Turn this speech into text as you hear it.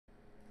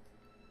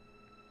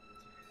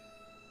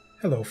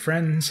Hello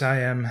friends, I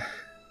am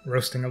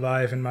roasting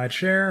alive in my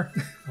chair,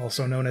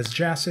 also known as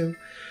Jasu,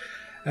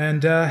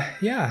 and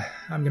yeah,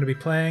 I'm going to be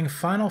playing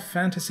Final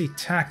Fantasy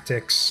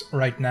Tactics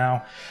right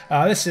now.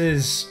 This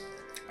is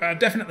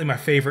definitely my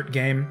favorite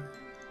game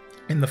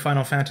in the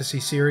Final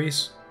Fantasy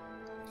series.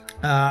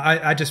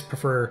 I just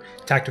prefer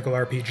tactical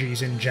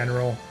RPGs in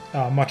general,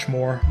 much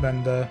more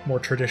than the more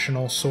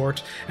traditional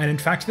sort. And in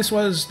fact, this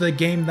was the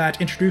game that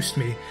introduced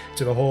me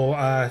to the whole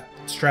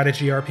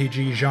strategy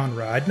RPG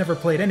genre. I'd never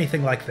played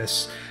anything like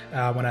this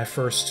when I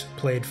first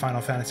played Final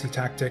Fantasy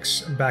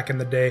Tactics back in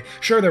the day.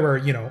 Sure, there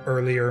were,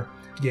 earlier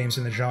games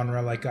in the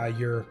genre, like I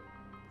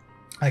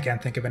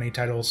can't think of any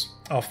titles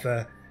off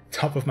the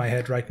top of my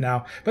head right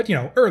now, but,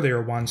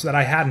 earlier ones that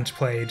I hadn't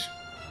played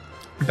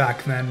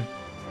back then.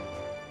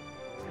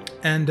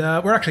 And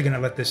we're actually going to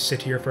let this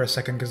sit here for a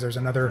second because there's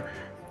another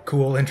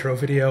cool intro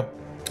video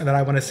that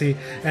I want to see.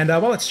 And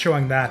while it's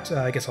showing that,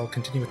 I guess I'll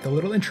continue with the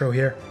little intro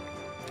here.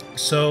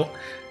 So,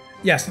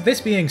 yes,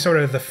 this being sort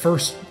of the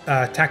first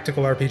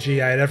tactical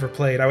RPG I had ever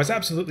played, I was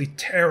absolutely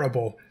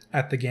terrible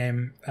at the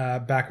game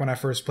back when I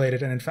first played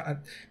it. And in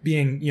fact,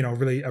 being, a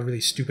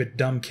really stupid,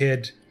 dumb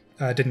kid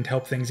didn't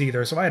help things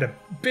either. So I had a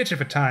bitch of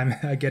a time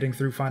getting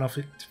through Final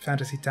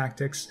Fantasy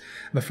Tactics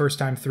the first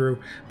time through.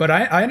 But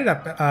I ended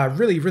up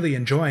really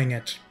enjoying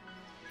it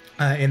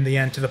in the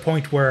end, to the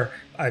point where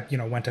I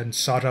went and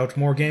sought out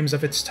more games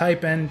of its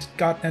type and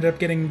ended up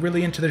getting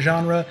really into the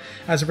genre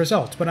as a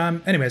result. But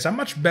anyways, I'm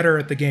much better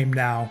at the game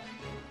now,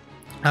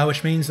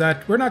 which means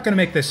that we're not going to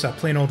make this a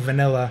plain old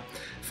vanilla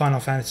Final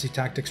Fantasy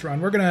Tactics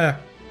run. We're going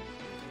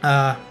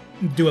to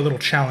do a little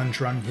challenge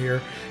run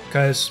here,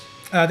 because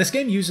this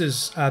game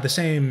uses the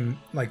same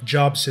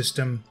job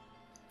system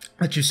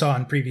that you saw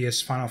in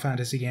previous Final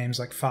Fantasy games,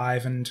 like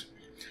 5 and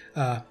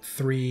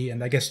 3,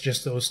 and I guess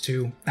just those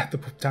two at the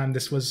time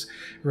this was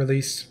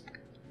released.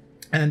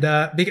 And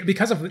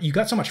because of you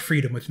got so much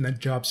freedom within the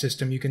job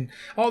system, you can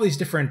all these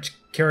different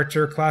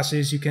character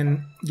classes you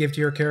can give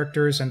to your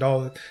characters, and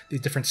all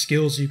these different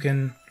skills you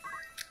can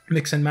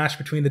mix and match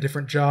between the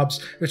different jobs.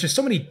 There's just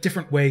so many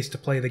different ways to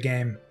play the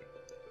game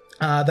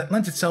that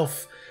lends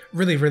itself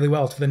really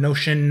well to the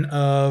notion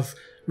of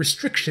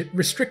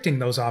restricting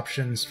those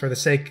options for the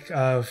sake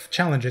of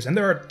challenges. And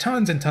there are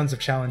tons and tons of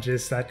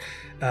challenges that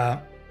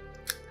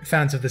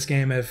fans of this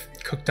game have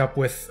cooked up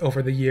with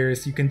over the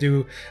years. You can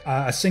do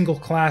a single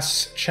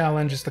class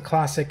challenge, is the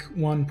classic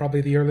one,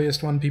 probably the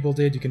earliest one people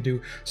did. You can do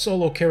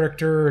solo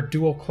character,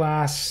 dual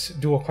class,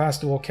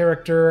 dual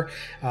character,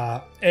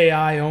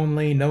 AI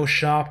only, no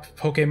shop,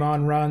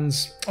 Pokemon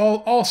runs,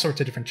 all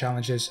sorts of different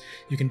challenges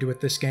you can do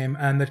with this game.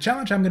 And the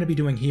challenge I'm going to be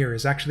doing here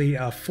is actually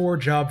a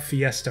 4-job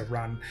Fiesta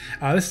run.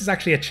 This is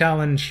actually a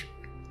challenge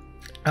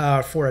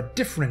for a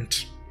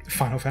different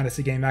Final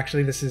Fantasy game.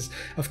 Actually, this is,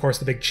 of course,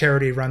 the big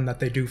charity run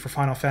that they do for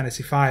Final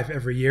Fantasy V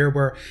every year,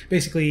 where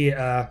basically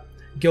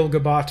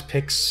Gilgabot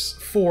picks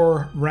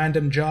 4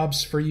 random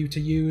jobs for you to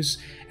use,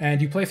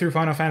 and you play through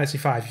Final Fantasy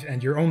V,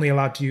 and you're only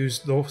allowed to use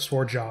those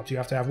 4 jobs. You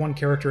have to have one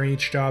character in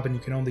each job, and you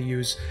can only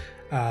use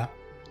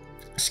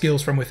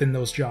skills from within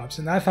those jobs.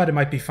 And I thought it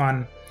might be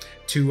fun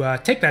to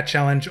take that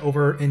challenge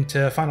over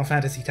into Final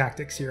Fantasy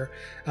Tactics here.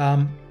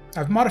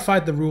 I've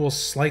modified the rules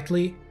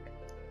slightly.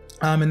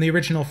 In the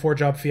original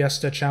 4-job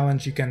Fiesta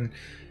challenge, you can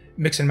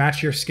mix and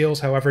match your skills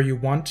however you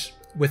want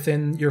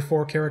within your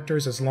 4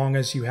 characters, as long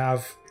as you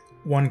have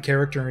one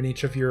character in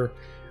each of your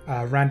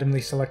randomly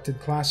selected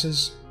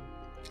classes.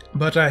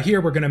 But here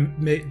we're going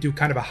to do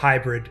kind of a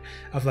hybrid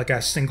of like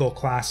a single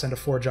class and a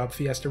 4-job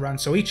Fiesta run.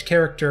 So each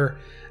character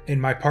in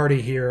my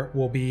party here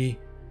will be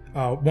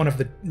one of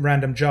the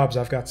random jobs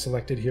I've got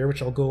selected here,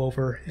 which I'll go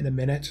over in a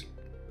minute.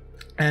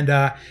 And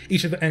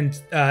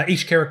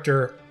each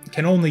character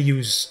can only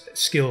use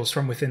skills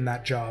from within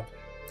that job,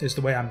 is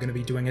the way I'm going to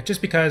be doing it, just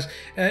because,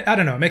 I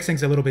don't know, it makes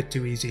things a little bit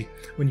too easy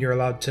when you're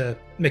allowed to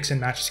mix and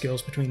match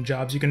skills between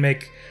jobs.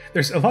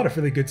 There's a lot of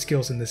really good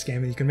skills in this game,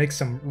 and you can make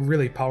some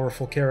really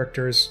powerful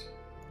characters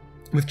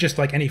with just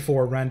like any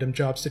 4 random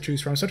jobs to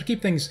choose from. So to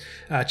keep things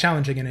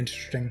challenging and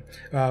interesting,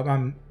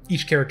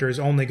 each character is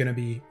going to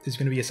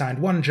be assigned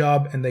one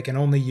job, and they can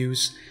only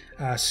use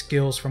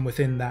skills from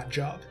within that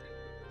job.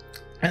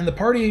 And the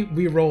party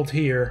we rolled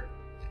here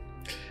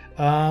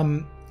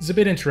is a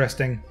bit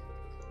interesting.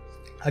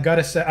 I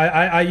gotta say,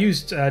 I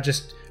used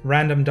just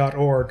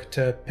random.org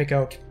to pick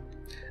out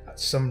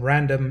some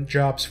random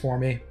jobs for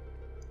me,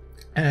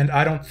 and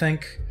I don't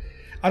think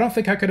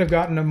I could have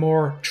gotten a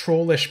more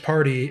trollish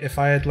party if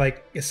I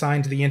had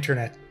assigned the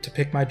internet to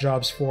pick my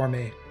jobs for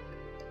me.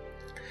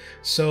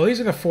 So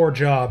these are the 4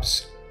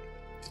 jobs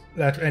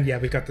and yeah,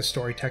 we've got the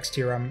story text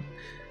here. I'm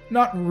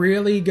not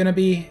really gonna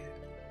be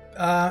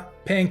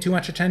paying too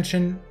much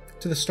attention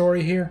to the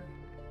story here.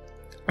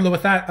 Although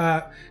with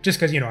that, just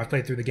because, I've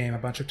played through the game a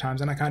bunch of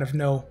times and I kind of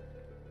know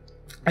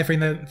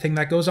everything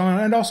that goes on,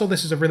 and also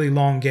this is a really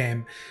long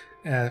game,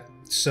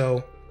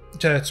 so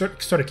to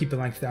sort of keep the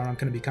length down, I'm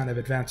going to be kind of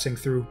advancing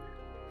through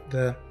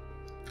the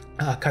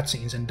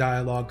cutscenes and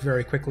dialogue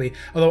very quickly.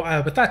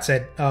 Although, with that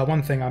said,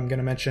 one thing I'm going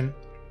to mention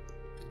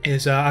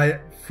is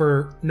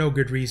for no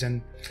good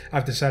reason,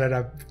 I've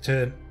decided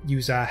to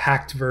use a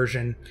hacked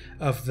version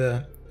of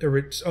the...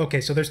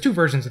 Okay, so there's two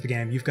versions of the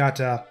game. You've got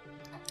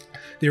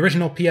the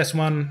original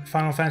PS1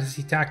 Final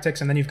Fantasy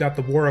Tactics, and then you've got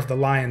the War of the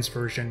Lions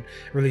version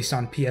released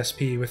on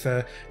PSP with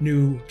a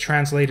newly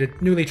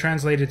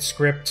translated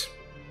script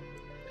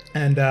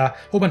and a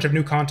whole bunch of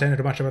new content and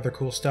a bunch of other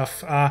cool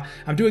stuff.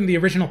 I'm doing the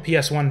original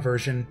PS1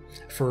 version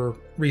for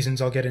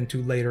reasons I'll get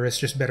into later. It's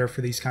just better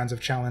for these kinds of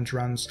challenge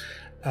runs.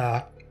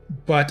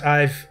 But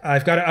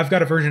I've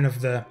got a version of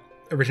the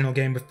original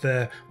game with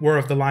the War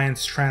of the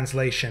Lions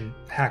translation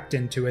hacked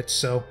into it.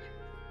 So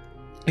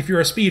if you're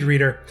a speed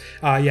reader,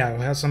 yeah,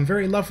 it has some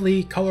very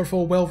lovely,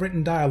 colorful,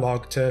 well-written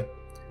dialogue to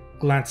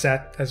glance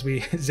at as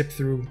we zip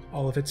through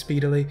all of it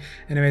speedily.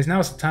 Anyways, now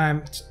is the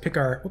time to pick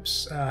our...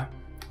 Whoops.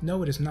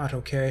 No, it is not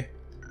okay.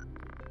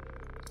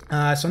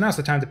 So now's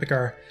the time to pick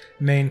our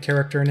main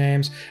character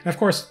names. And of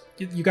course,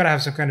 you gotta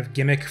have some kind of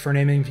gimmick for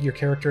naming your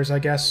characters, I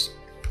guess,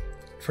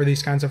 for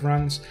these kinds of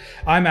runs.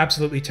 I'm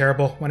absolutely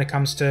terrible when it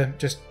comes to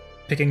just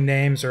picking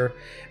names or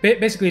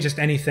basically just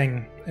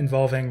anything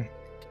involving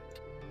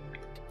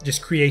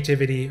just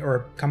creativity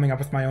or coming up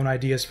with my own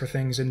ideas for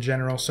things in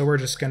general. So we're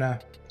just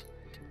gonna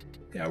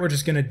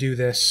do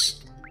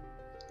this.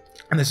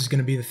 And this is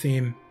gonna be the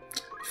theme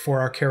for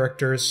our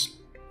characters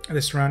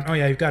this run. Oh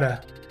yeah, you've got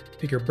to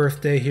pick your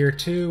birthday here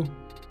too,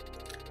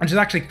 which is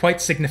actually quite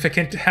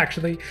significant,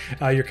 actually.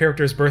 Your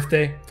character's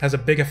birthday has a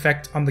big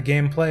effect on the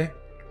gameplay.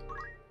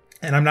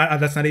 And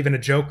that's not even a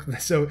joke.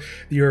 So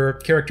your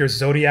character's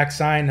zodiac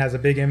sign has a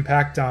big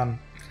impact on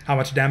how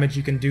much damage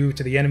you can do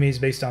to the enemies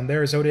based on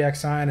their zodiac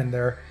sign and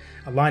their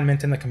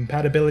alignment in the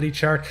compatibility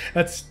chart.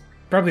 That's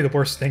probably the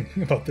worst thing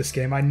about this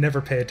game. I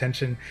never pay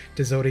attention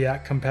to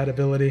zodiac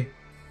compatibility.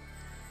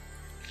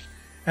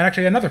 And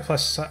actually another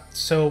plus,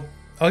 so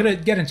I'm going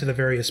to get into the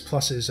various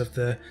pluses of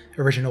the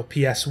original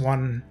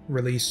PS1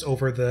 release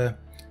over the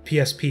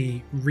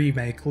PSP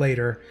remake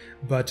later,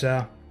 but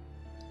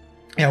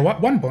yeah,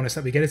 one bonus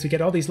that we get is we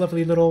get all these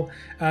lovely little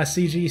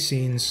CG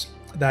scenes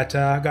that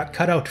got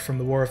cut out from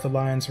the War of the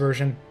Lions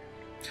version,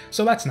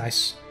 so that's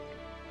nice.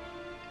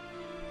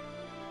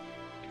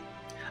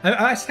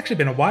 It's actually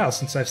been a while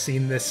since I've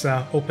seen this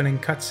opening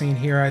cutscene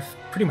here. I've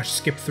pretty much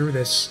skipped through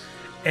this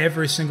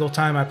every single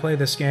time I play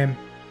this game.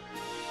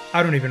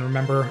 I don't even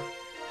remember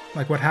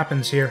like what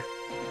happens here.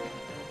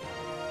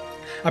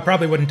 I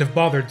probably wouldn't have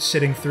bothered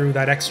sitting through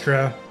that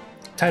extra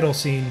title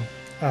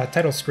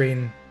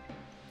screen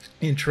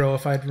intro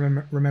if I'd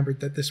remembered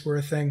that this were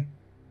a thing.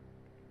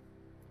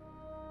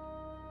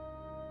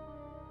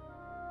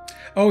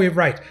 Oh, yeah,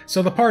 right.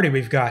 So the party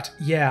we've got,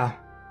 yeah.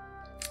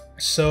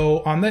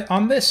 So on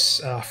this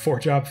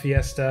 4-job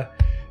Fiesta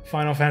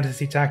Final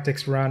Fantasy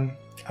Tactics run,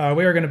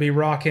 we are going to be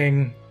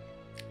rocking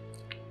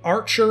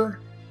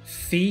Archer,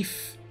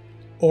 Thief,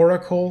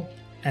 Oracle,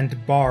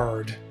 and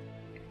Bard.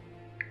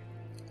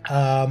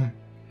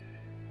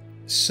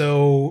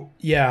 So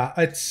yeah,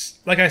 it's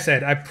like I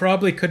said, I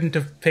probably couldn't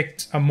have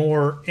picked a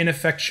more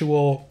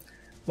ineffectual,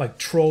 like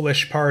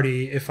trollish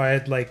party if I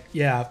had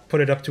put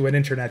it up to an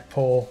internet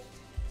poll.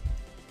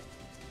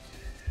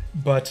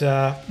 But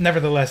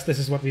nevertheless, this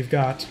is what we've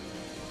got.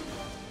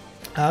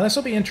 This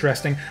will be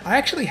interesting. I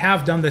actually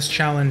have done this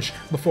challenge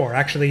before,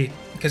 actually,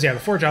 because yeah, the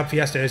 4-job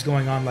Fiesta is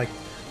going on like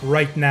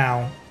right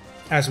now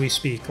as we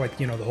speak, like,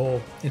 you know, the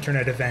whole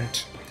internet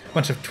event. A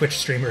bunch of Twitch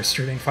streamers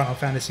streaming Final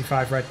Fantasy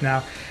V right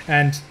now.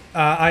 And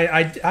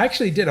I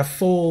actually did a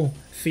full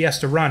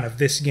Fiesta run of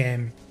this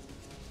game.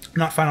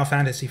 Not Final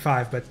Fantasy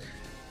V, but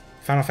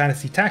Final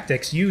Fantasy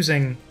Tactics,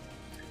 using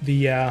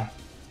the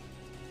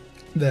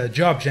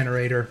job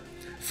generator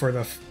for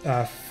the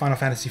Final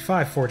Fantasy V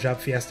 4-job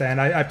Fiesta. And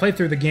I played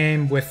through the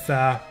game with...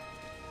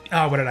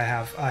 what did I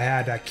have? I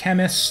had a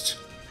Chemist,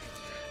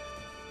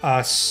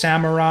 a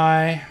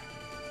Samurai...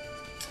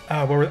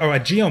 a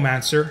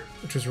Geomancer,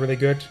 which was really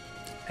good.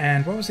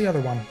 And what was the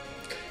other one?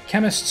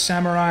 Chemist,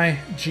 Samurai,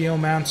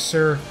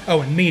 Geomancer...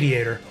 Oh, and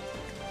Mediator.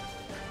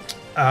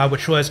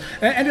 Which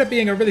ended up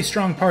being a really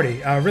strong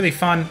party. Really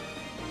fun.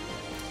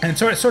 And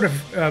so it sort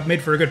of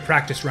made for a good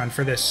practice run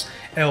for this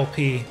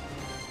LP.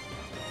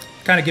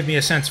 Kind of give me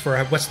a sense for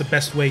what's the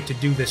best way to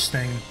do this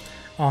thing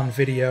on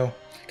video.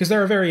 Because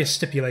there are various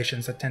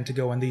stipulations that tend to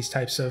go in these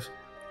types of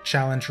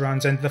challenge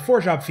runs. And the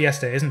 4-job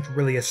Fiesta isn't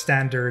really a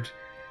standard...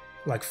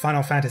 like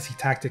Final Fantasy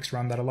Tactics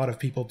run that a lot of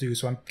people do,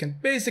 so I can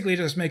basically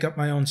just make up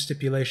my own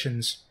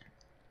stipulations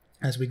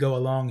as we go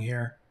along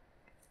here.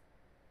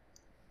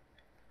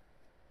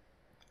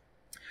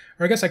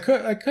 Or I guess I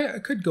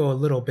could go a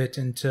little bit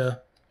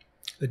into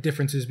the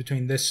differences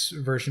between this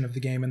version of the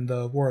game and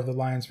the War of the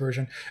Lions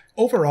version.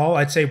 Overall,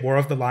 I'd say War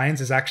of the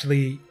Lions is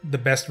actually the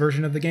best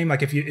version of the game.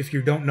 Like if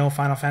you don't know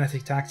Final Fantasy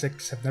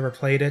Tactics, have never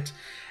played it,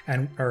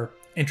 and are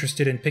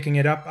interested in picking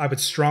it up, I would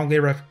strongly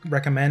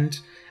recommend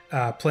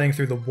playing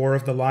through the War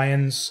of the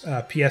Lions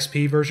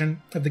PSP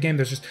version of the game.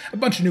 There's just a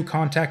bunch of new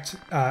content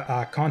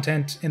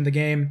in the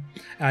game,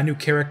 new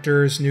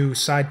characters, new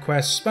side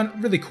quests,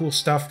 really cool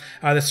stuff.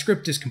 The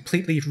script is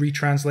completely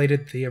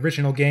retranslated. The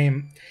original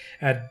game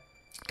had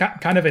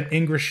kind of an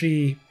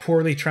Englishy,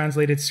 poorly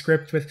translated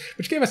script,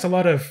 which gave us a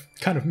lot of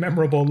kind of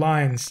memorable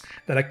lines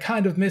that I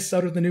kind of miss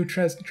out of the new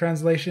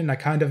translation. I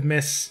kind of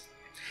miss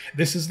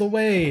 "This is the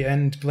way"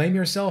 and "Blame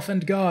yourself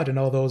and God" and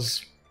all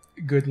those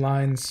good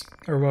lines.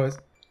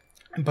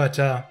 But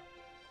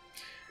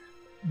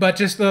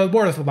just the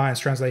War of the Lions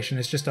translation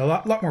is just a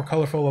lot more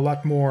colorful, a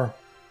lot more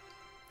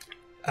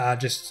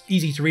just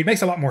easy to read.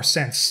 Makes a lot more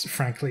sense,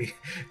 frankly,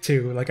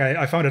 too. Like,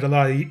 I found it a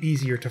lot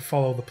easier to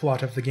follow the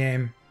plot of the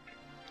game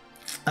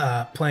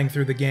playing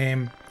through the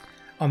game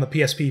on the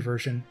PSP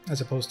version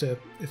as opposed to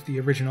the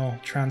original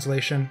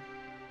translation.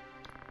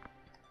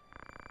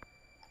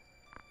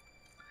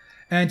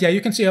 And yeah,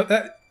 you can see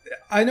that.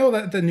 I know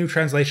that the new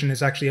translation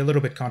is actually a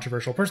little bit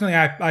controversial. Personally,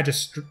 I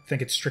just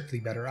think it's strictly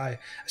better.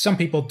 Some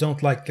people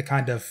don't like the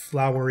kind of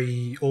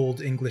flowery,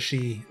 old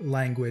Englishy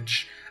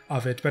language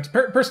of it, but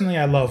personally,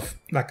 I love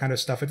that kind of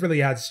stuff. It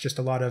really adds just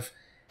a lot of,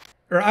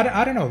 or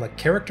I don't know, like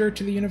character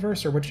to the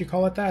universe, or what you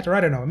call it that, or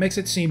I don't know. It makes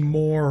it seem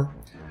more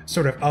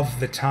sort of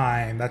the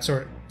time. That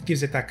sort of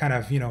gives it that kind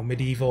of, you know,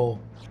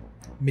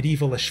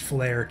 medievalish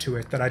flair to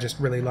it that I just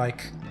really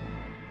like.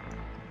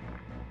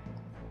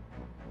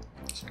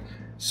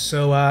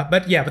 So,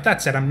 but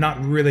that said, I'm not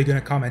really going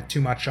to comment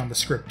too much on the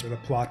script or the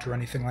plot or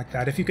anything like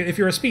that. If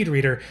you're a speed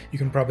reader, you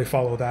can probably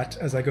follow that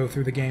as I go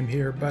through the game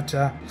here. But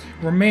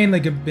we're mainly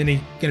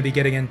going to be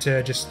getting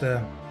into just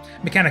the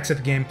mechanics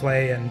of the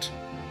gameplay and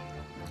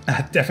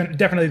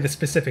definitely the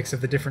specifics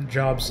of the different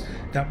jobs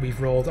that we've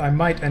rolled. I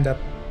might end up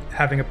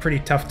having a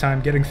pretty tough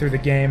time getting through the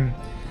game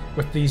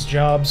with these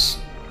jobs.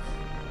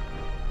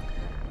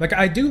 Like,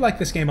 I do like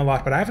this game a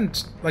lot, but I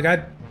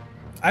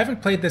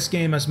haven't played this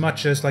game as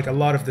much as like a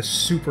lot of the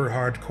super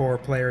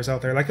hardcore players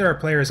out there. Like, there are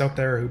players out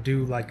there who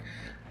do like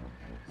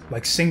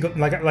single,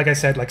 like I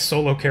said, like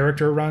solo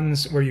character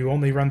runs where you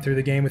only run through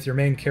the game with your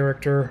main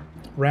character,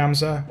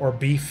 Ramza, or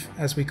Beef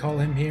as we call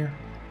him here.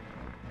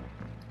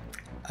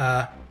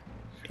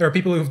 There are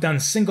people who've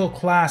done single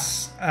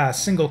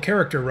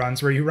character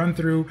runs where you run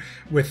through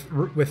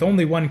with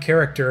only one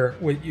character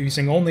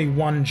using only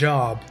one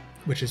job,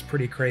 which is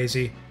pretty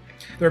crazy.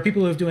 There are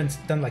people who've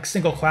done like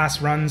single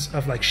class runs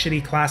of like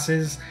shitty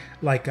classes,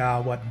 like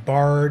what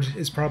Bard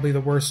is probably the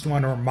worst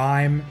one, or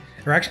Mime.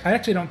 Or I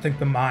actually don't think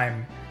the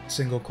Mime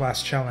single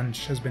class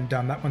challenge has been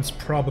done. That one's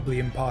probably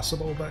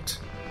impossible, but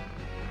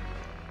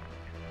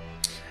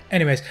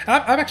anyways,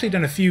 I've actually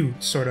done a few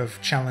sort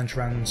of challenge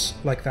runs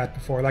like that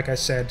before. Like I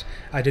said,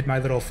 I did my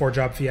little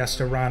 4-job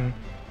Fiesta run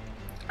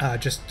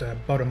just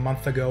about a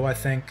month ago, I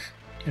think,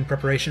 in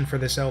preparation for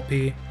this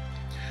LP.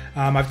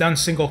 I've done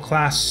single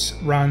class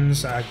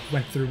runs. I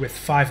went through with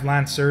 5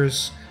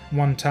 Lancers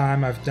one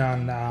time. I've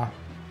done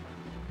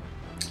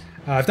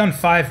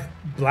 5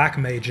 Black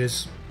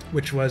Mages,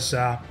 which was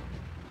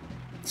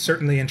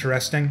certainly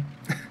interesting.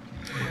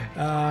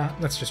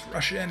 Let's just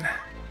rush in.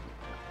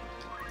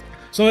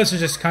 So this is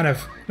just kind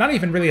of, not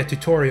even really a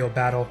tutorial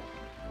battle,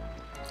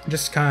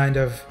 just kind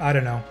of, I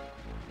don't know,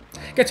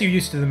 gets you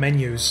used to the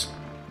menus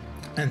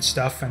and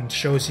stuff and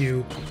shows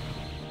you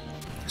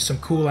some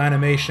cool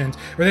animations.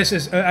 Or this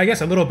is, I guess,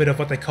 a little bit of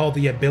what they call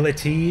the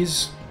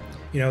abilities,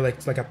 you know,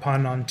 like a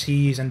pun on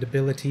teas and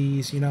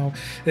abilities, you know.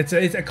 It's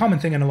a common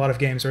thing in a lot of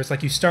games where it's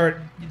like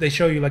they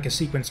show you like a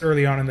sequence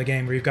early on in the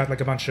game where you've got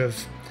like a bunch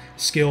of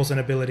skills and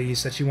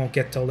abilities that you won't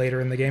get till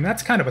later in the game.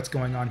 That's kind of what's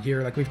going on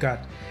here. Like, we've got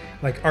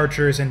like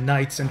archers and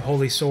knights and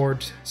holy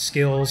sword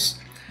skills.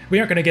 We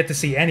aren't going to get to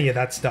see any of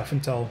that stuff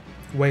until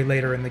way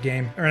later in the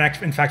game. Or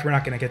in fact, we're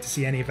not going to get to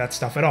see any of that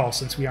stuff at all,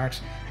 since we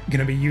aren't going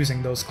to be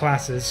using those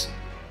classes.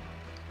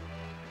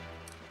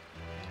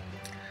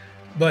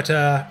 But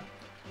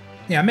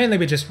yeah, mainly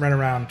we just run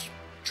around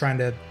trying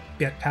to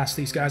get past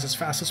these guys as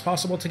fast as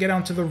possible to get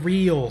onto the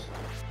real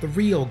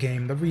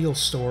game, the real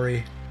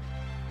story,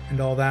 and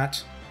all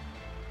that.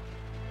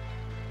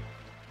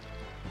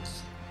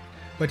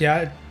 But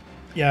yeah,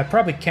 I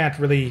probably can't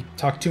really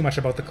talk too much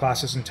about the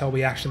classes until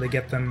we actually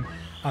get them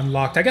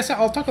unlocked. I guess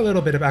I'll talk a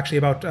little bit actually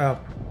about...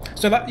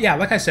 yeah,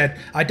 like I said,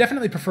 I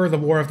definitely prefer the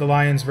War of the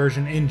Lions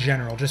version in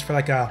general, just for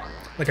like a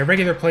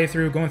regular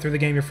playthrough, going through the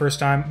game your first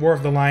time. War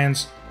of the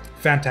Lions,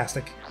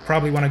 fantastic.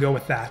 Probably want to go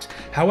with that.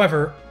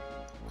 However,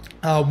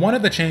 one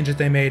of the changes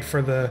they made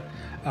for the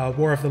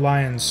War of the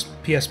Lions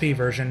PSP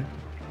version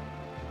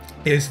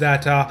is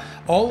that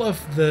all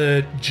of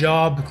the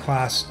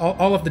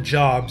all of the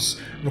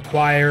jobs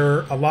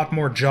require a lot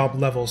more job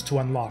levels to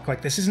unlock.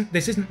 Like, this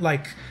isn't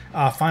like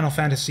Final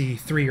Fantasy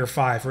 3 or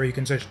 5 where you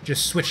can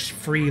just switch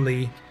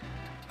freely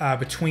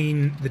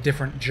between the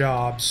different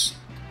jobs.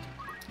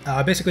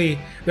 Basically,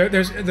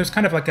 there's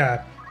kind of like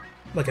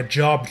a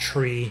job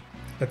tree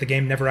that the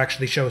game never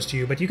actually shows to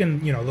you, but you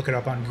can, you know, look it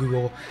up on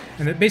Google.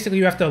 And basically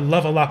you have to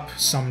level up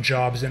some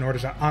jobs in order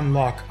to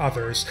unlock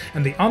others.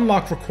 And the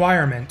unlock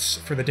requirements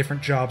for the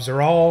different jobs are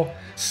all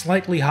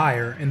slightly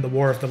higher in the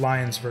War of the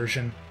Lions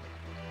version.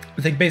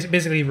 I think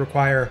basically you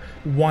require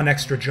 1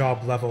 extra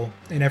job level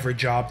in every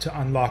job to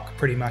unlock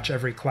pretty much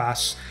every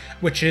class,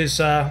 which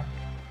is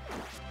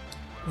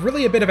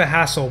really a bit of a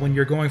hassle when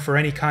you're going for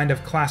any kind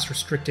of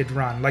class-restricted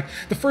run. Like,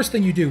 the first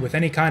thing you do with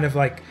any kind of,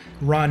 like,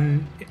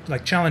 run,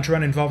 like, challenge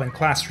run involving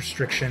class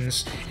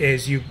restrictions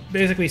is you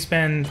basically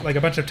spend, like,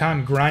 a bunch of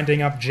time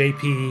grinding up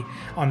JP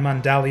on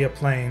Mandalia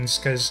Plains,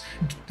 because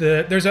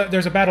there's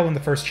a battle in the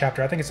first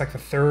chapter. I think it's, like, the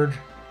third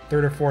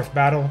or fourth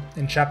battle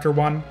in chapter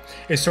 1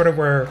 is sort of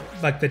where,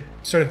 like, the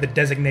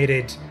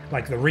designated,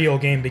 like, the real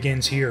game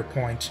begins here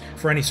point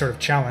for any sort of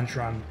challenge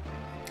run.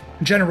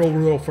 General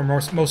rule for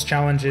most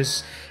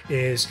challenges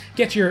is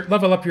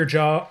level up your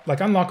job, like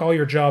unlock all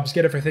your jobs,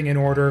 get everything in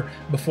order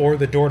before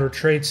the Dorter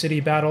Trade City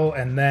battle,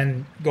 and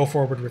then go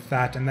forward with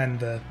that, and then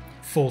the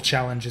full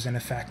challenge is in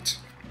effect.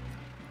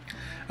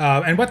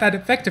 And what that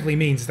effectively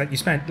means is that you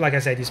spend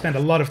a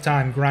lot of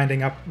time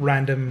grinding up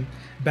random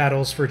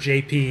battles for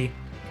JP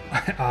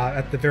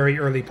at the very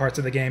early parts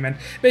of the game, and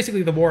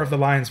basically the War of the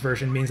Lions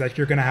version means that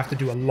you're going to have to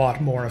do a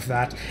lot more of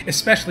that,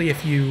 especially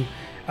if you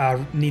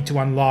need to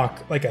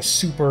unlock like a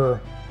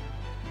super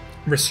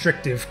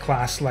restrictive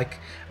class like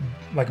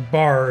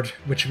Bard,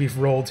 which we've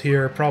rolled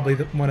here, probably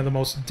one of the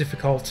most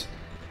difficult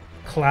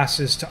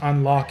classes to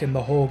unlock in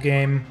the whole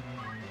game.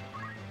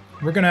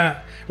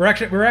 We're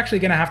actually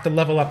gonna have to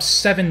level up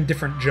 7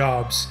 different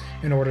jobs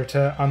in order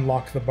to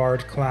unlock the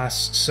Bard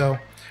class. So,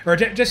 or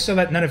just so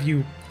that none of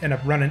you end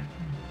up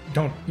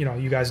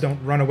you guys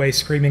don't run away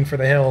screaming for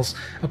the hills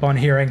upon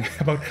hearing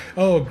about,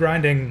 oh,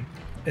 grinding,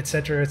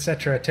 etc.,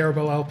 etc.,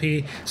 terrible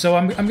LP. So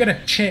I'm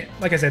gonna change.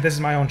 Like I said, this is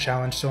my own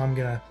challenge, so I'm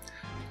gonna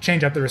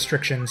change up the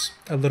restrictions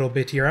a little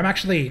bit here. I'm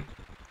actually,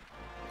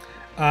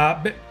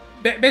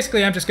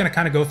 basically, I'm just gonna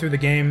kind of go through the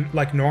game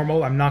like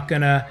normal. I'm not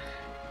gonna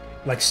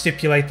like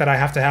stipulate that I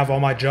have to have all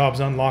my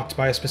jobs unlocked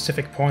by a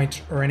specific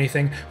point or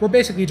anything. We're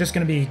basically just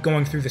gonna be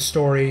going through the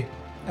story,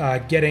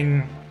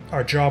 getting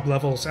our job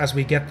levels as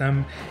we get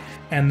them,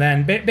 and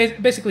then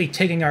basically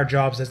taking our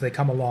jobs as they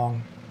come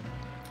along.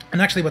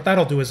 And actually what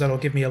that'll do is that'll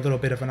give me a little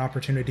bit of an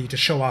opportunity to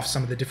show off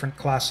some of the different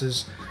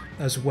classes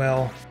as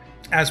well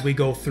as we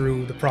go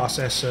through the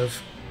process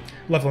of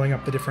leveling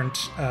up the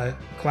different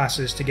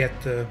classes to get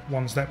the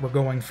ones that we're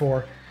going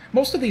for.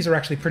 Most of these are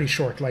actually pretty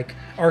short. Like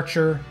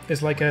Archer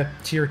is like a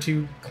tier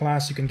 2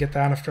 class. You can get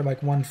that after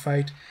like 1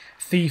 fight.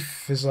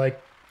 Thief is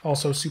like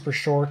also super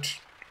short.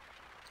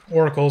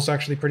 Oracle's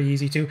actually pretty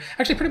easy too.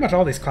 Actually, pretty much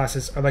all these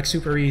classes are like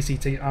super easy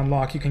to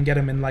unlock. You can get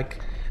them in like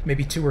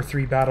maybe 2 or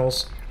 3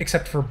 battles,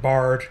 except for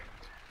Bard,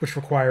 which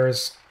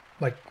requires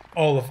like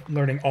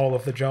learning all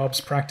of the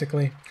jobs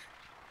practically.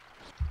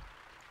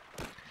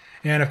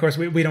 And of course,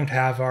 we don't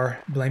have our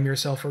blame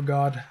yourself or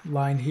God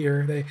line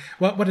here.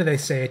 What do they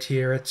say it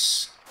here?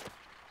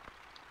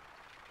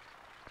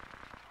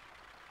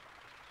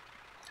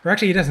 Or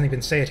actually, he doesn't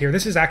even say it here.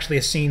 This is actually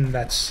a scene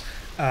that's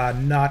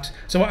not...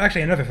 So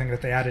actually, another thing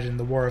that they added in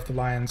the War of the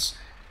Lions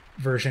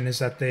version is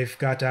that they've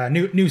got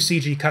new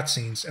CG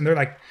cutscenes, and they're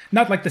like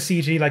not like the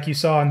CG like you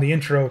saw in the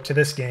intro to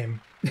this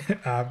game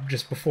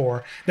just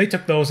before. They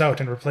took those out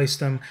and replaced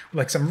them with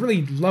like some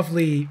really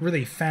lovely,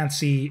 really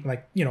fancy,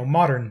 like, you know,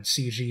 modern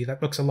CG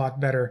that looks a lot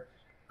better.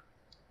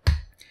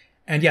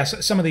 And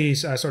yes, some of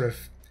these sort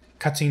of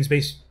cutscenes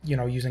based, you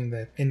know, using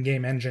the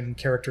in-game engine,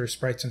 character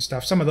sprites and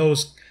stuff, some of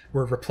those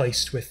were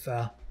replaced with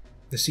the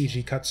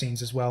CG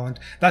cutscenes as well, and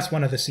that's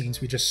one of the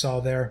scenes we just saw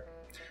there,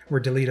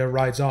 where Delita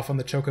rides off on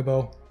the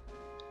chocobo.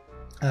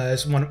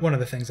 Is one of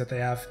the things that they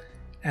have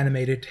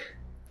animated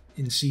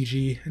in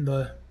CG in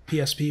the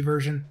PSP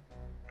version.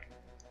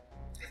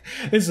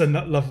 This is a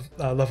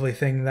lovely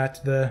thing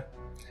that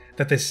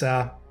this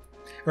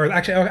or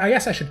actually I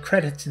guess I should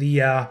credit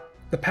the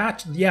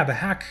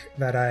hack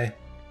that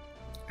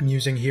I'm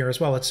using here as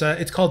well.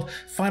 It's called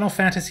Final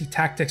Fantasy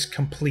Tactics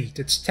Complete.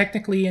 It's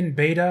technically in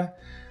beta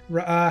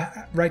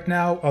right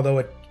now,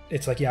 although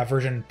it's like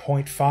version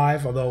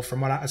 0.5. Although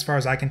as far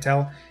as I can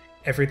tell,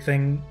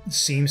 everything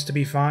seems to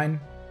be fine.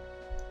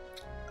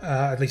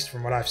 At least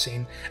from what I've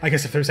seen. I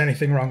guess if there's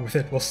anything wrong with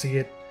it, we'll see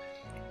it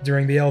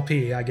during the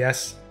LP, I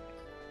guess.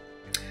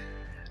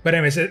 But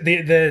anyways,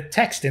 the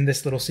text in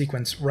this little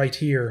sequence right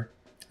here,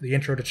 the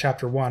intro to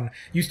Chapter 1,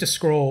 used to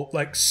scroll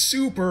like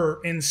super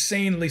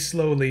insanely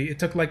slowly. It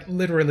took like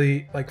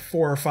literally like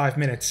 4 or 5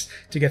 minutes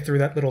to get through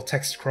that little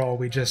text crawl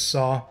we just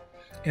saw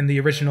in the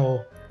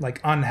original like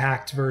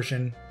unhacked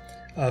version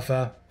of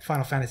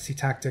Final Fantasy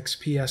Tactics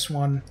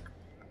PS1.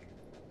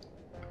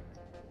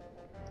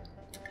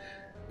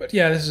 But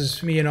yeah, this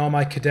is me and all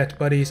my cadet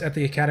buddies at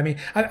the academy.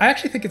 I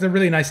actually think it's a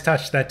really nice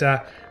touch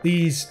that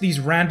these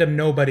random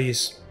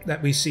nobodies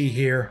that we see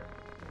here,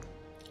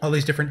 all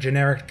these different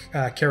generic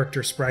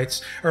character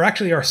sprites, are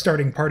actually our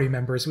starting party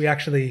members. We can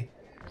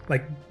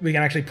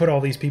actually put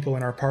all these people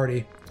in our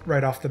party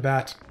right off the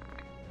bat.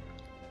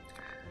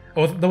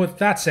 Though with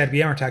that said,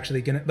 we aren't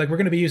actually we're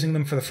gonna be using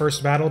them for the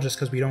first battle just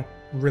because we don't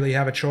really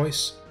have a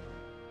choice.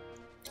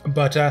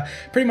 But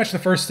pretty much the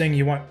first thing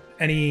you want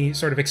any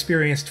sort of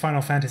experienced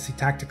Final Fantasy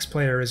Tactics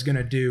player is going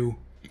to do,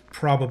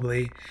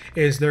 probably,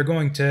 is they're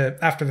going to,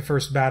 after the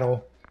first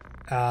battle,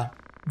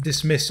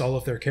 dismiss all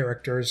of their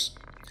characters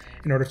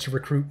in order to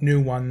recruit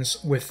new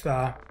ones with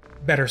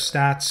better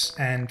stats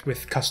and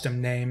with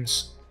custom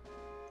names.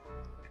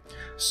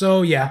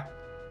 So yeah,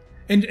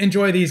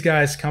 enjoy these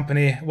guys'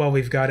 company while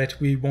we've got it.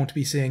 We won't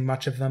be seeing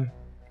much of them.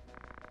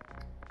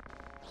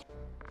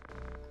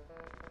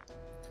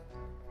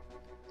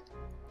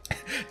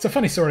 It's a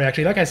funny story,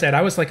 actually. Like I said,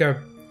 I was like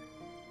a...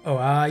 Oh,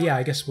 yeah,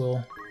 I guess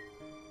we'll...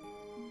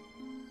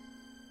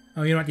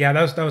 Oh, you know what? Yeah,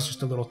 that was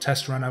just a little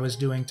test run I was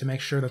doing to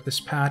make sure that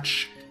this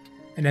patch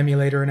and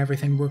emulator and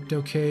everything worked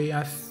okay.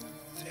 I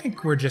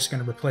think we're just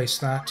going to replace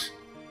that.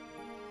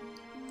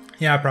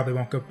 Yeah, I probably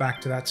won't go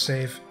back to that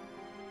save.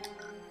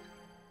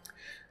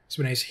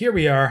 So anyways, here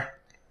we are.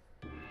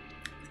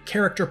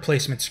 Character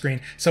placement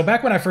screen. So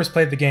back when I first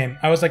played the game,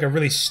 I was like a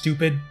really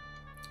stupid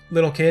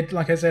little kid,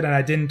 like I said, and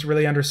I didn't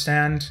really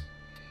understand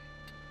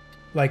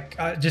like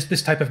just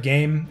this type of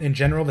game in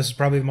general. This is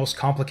probably the most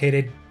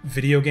complicated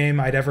video game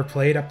I'd ever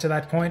played up to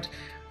that point.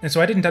 And so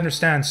I didn't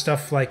understand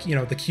stuff like, you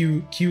know, the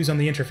cues on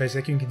the interface.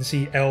 Like you can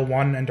see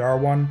L1 and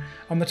R1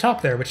 on the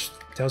top there, which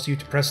tells you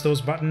to press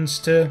those buttons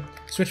to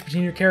switch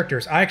between your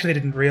characters. I actually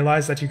didn't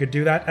realize that you could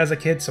do that as a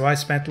kid, so I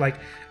spent like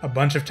a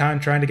bunch of time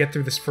trying to get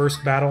through this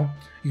first battle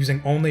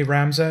using only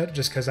Ramza,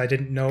 just because I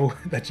didn't know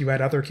that you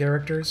had other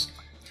characters.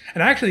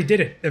 And I actually did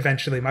it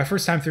eventually. My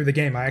first time through the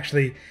game, I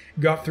actually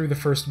got through the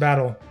first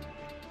battle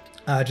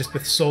just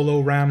with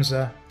solo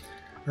Ramza.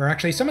 Or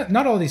actually,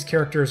 not all these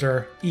characters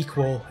are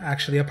equal,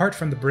 actually, apart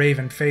from the Brave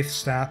and Faith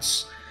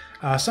stats.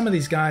 Some of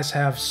these guys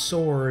have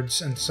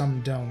swords and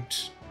some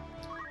don't.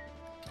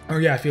 Oh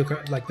yeah, I feel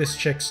like this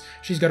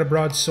she's got a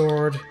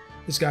broadsword,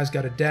 this guy's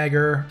got a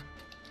dagger.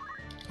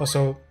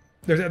 Also,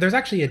 there's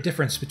actually a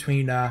difference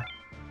between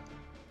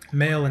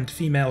male and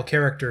female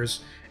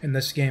characters in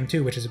this game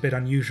too, which is a bit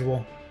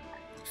unusual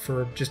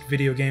for just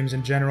video games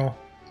in general.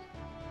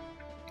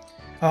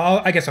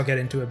 I guess I'll get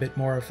into a bit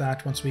more of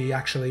that once we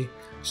actually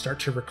start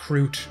to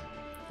recruit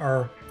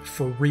our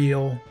for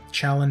real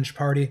challenge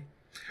party.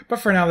 But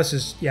for now, this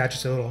is, yeah,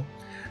 just a little,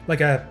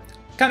 like a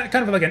kind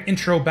of like an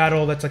intro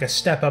battle that's like a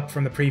step up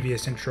from the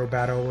previous intro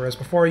battle, whereas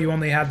before you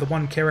only had the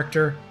one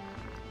character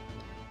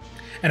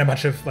and a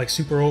bunch of like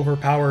super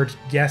overpowered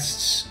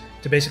guests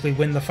to basically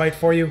win the fight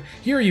for you.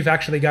 Here you've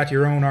actually got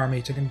your own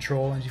army to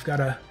control, and you've got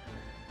to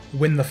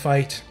win the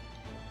fight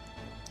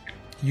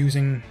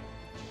using,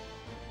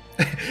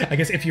 I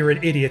guess if you're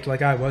an idiot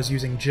like I was,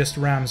 using just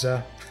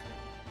Ramza.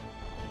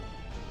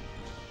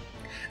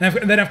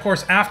 And then, of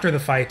course, after the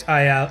fight,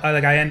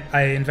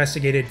 I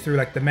investigated through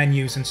like the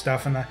menus and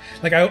stuff, and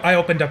I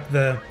opened up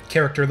the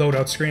character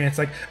loadout screen. And it's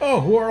like, oh,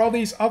 who are all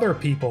these other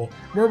people?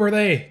 Where were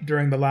they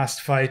during the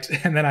last fight?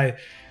 And then I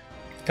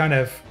kind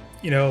of,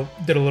 you know,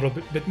 did a little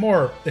bit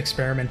more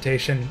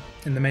experimentation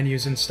in the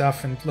menus and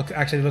stuff, and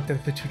actually looked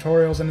at the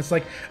tutorials, and it's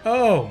like,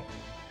 oh,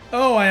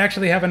 I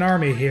actually have an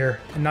army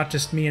here, and not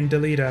just me and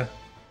Delita.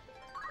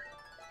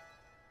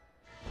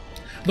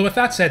 Though with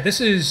that said, this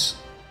is.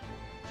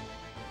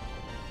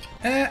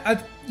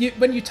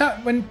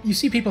 When you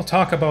see people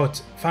talk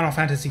about Final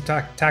Fantasy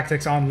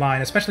Tactics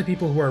online, especially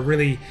people who are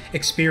really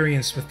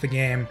experienced with the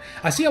game,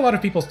 I see a lot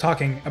of people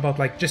talking about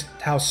like just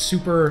how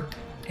super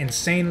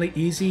insanely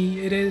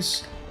easy it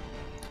is.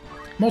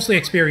 Mostly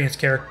experienced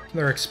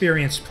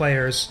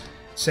players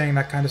saying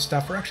that kind of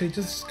stuff. Or actually,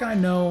 does this guy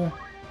know?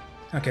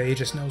 Okay, he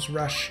just knows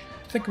Rush.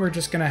 I think we're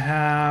just gonna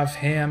have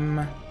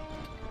him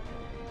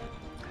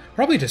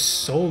probably just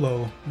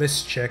solo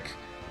this chick.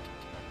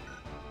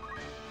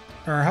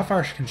 Or how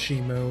far can she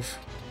move?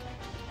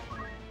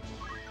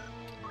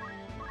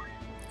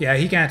 Yeah,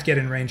 he can't get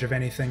in range of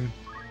anything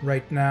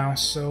right now,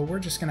 so we're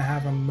just gonna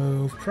have him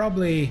move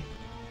probably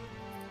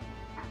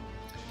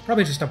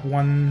just up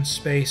one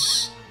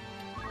space,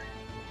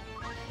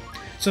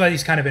 so that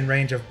he's kind of in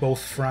range of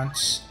both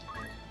fronts.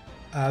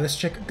 This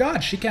chick,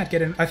 God, she can't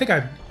get in. I think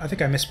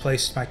I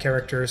misplaced my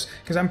characters,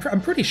 because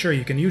I'm pretty sure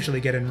you can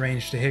usually get in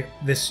range to hit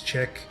this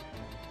chick.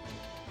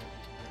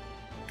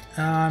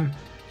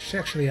 She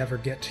actually ever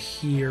get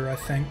here, I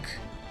think.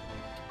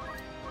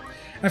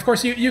 And of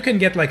course, you can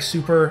get like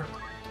super.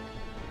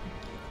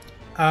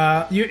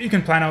 You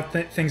can plan out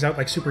things out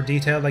like super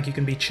detailed. Like you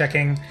can be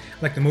checking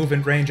like the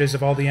movement ranges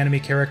of all the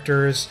enemy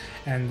characters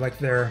and like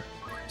their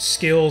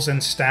skills and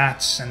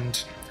stats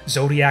and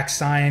zodiac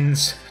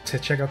signs to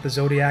check out the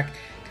zodiac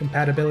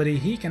compatibility.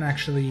 He can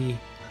actually.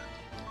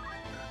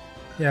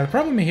 Yeah, the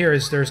problem here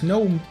is there's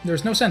no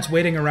sense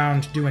waiting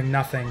around doing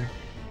nothing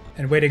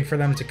and waiting for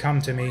them to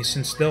come to me,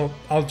 since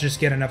I'll just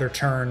get another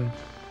turn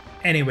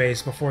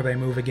anyways before they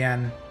move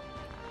again.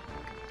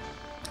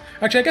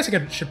 Actually, I guess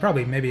I should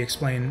probably maybe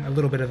explain a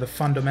little bit of the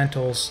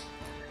fundamentals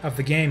of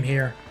the game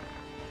here.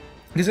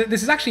 Because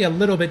this is actually a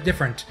little bit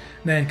different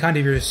than kind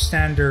of your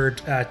standard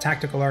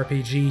tactical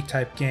RPG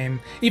type game,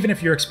 even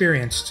if you're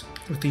experienced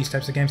with these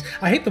types of games.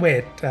 I hate the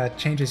way it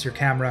changes your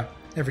camera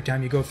every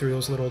time you go through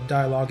those little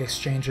dialogue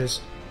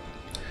exchanges.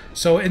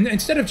 So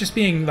instead of just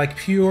being like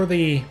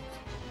purely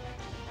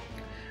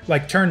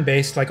like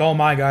turn-based, like all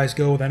my guys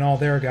go, then all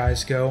their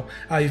guys go,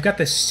 you've got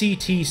this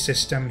CT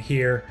system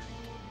here,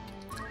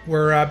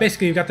 where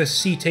basically you've got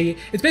this CT.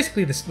 It's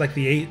basically this like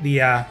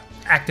the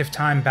active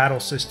time battle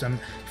system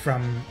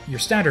from your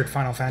standard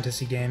Final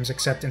Fantasy games,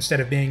 except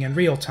instead of being in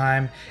real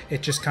time,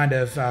 it just kind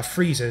of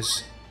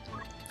freezes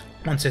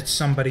once it's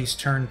somebody's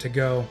turn to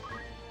go.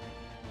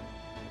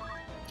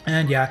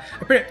 And yeah,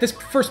 this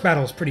first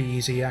battle is pretty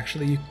easy,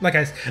 actually. Like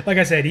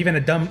I said, even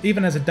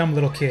as a dumb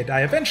little kid,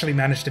 I eventually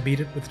managed to beat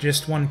it with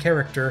just one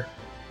character,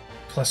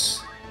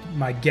 plus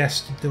my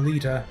guest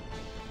Delita.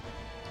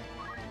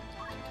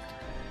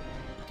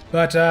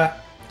 But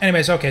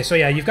anyways, okay, so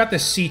yeah, you've got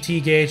this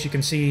CT gauge. You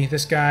can see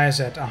this guy's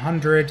at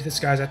 100, this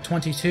guy's at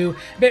 22.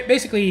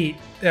 Basically,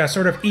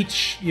 sort of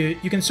each you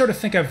can sort of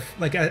think of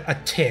like a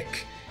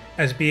tick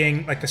as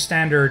being like the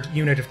standard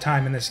unit of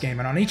time in this game,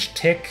 and on each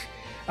tick,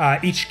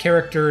 each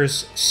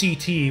character's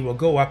CT will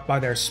go up by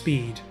their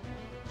speed.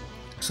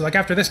 So like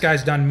after this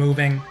guy's done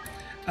moving,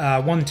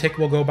 one tick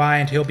will go by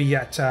and he'll be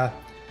at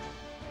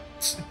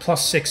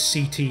 +6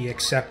 CT,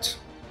 except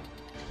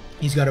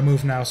he's got to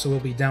move now, so he'll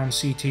be down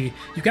CT.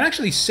 You can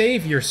actually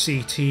save your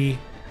CT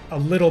a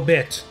little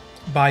bit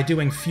by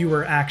doing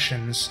fewer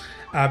actions.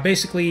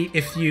 Basically,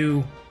 if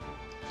you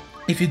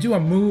do a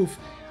move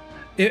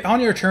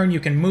on your turn, you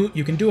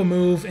can do a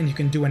move and you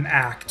can do an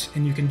act,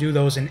 and you can do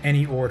those in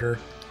any order.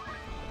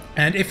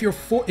 And if you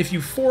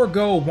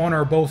forego one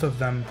or both of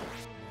them,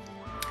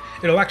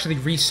 it'll actually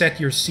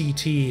reset your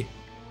CT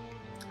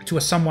to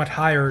a somewhat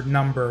higher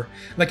number.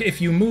 Like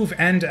if you move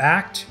and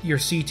act, your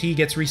CT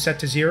gets reset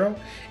to 0.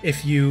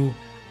 If you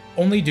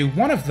only do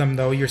one of them,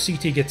 though, your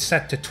CT gets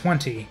set to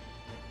 20,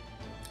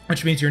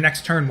 which means your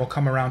next turn will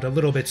come around a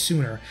little bit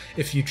sooner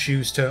if you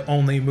choose to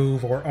only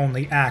move or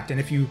only act. And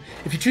if you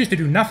choose to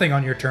do nothing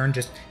on your turn,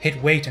 just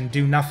hit wait and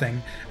do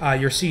nothing,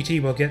 your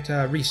CT will get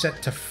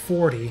reset to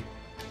 40.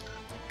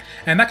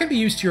 And that can be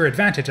used to your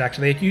advantage,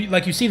 actually.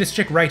 You see this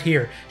chick right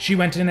here. She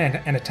went in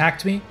and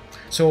attacked me.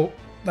 So,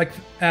 like,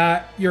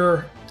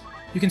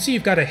 you can see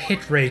you've got a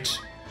hit rate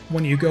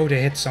when you go to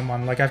hit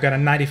someone. Like, I've got a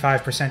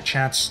 95%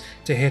 chance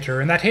to hit her.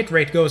 And that hit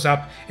rate goes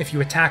up if you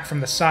attack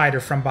from the side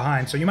or from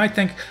behind. So you might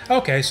think,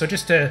 okay, so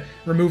just to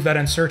remove that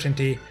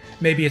uncertainty,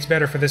 maybe it's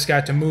better for this guy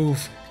to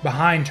move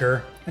behind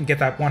her and get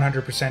that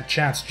 100%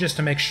 chance just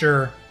to make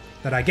sure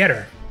that I get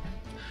her.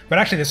 But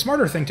actually, the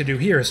smarter thing to do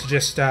here is to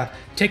just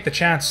take the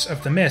chance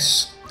of the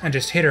miss and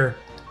just hit her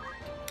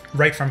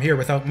right from here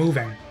without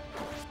moving.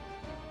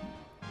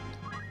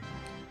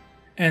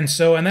 And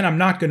then I'm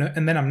not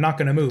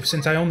gonna move,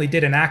 since I only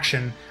did an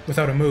action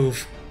without a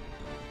move.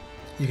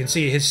 You can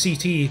see his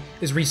CT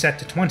is reset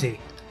to 20,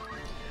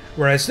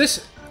 whereas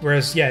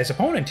his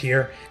opponent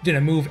here did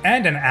a move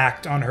and an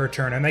act on her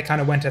turn, and they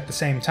kind of went at the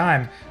same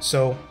time.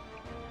 So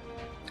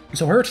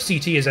her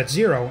CT is at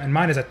 0, and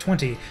mine is at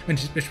 20,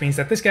 which means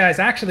that this guy is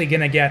actually going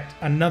to get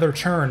another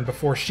turn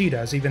before she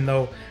does, even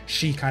though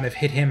she kind of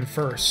hit him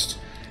first.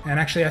 And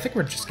actually, I think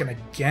we're just going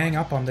to gang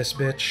up on this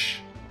bitch.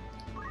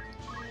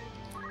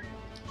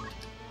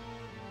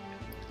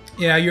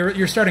 Yeah,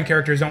 your starting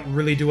characters don't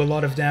really do a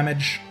lot of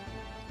damage.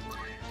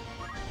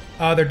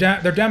 Their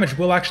damage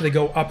will actually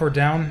go up or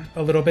down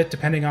a little bit,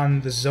 depending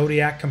on the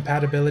Zodiac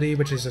compatibility,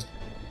 which is a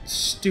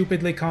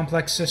stupidly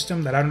complex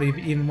system that I don't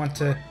even want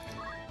to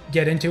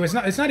get into. It's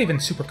not even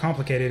super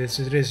complicated.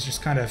 It is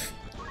just kind of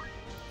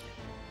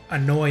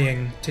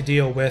annoying to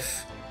deal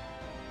with.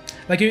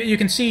 Like you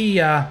can see,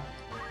 or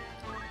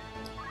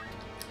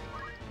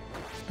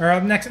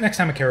next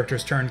time a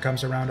character's turn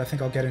comes around, I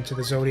think I'll get into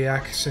the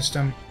Zodiac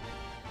system.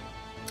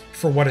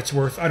 For what it's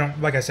worth,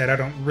 like I said, I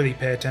don't really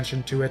pay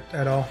attention to it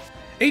at all.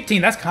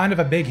 18, that's kind of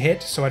a big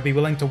hit, so I'd be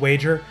willing to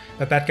wager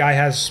that guy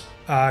has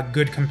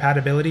good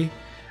compatibility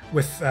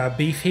with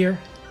Beef here.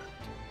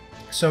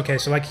 So okay,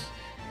 so like,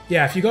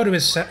 yeah, if you go to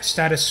his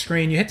status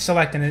screen, you hit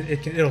select, and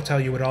it'll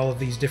tell you what all of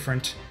these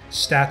different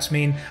stats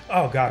mean.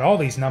 Oh god, all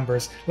these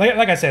numbers.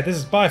 Like I said, this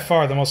is by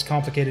far the most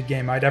complicated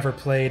game I'd ever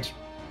played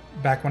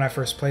back when I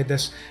first played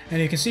this. And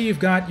you can see you've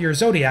got your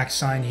Zodiac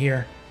sign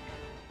here.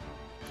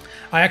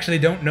 I actually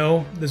don't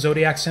know the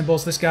Zodiac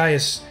symbols. This guy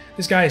is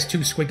 2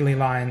 squiggly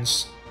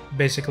lines,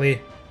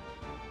 basically.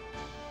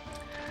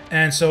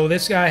 And so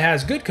this guy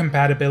has good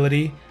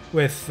compatibility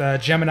with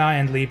Gemini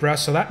and Libra,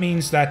 so that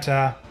means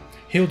that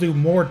he'll do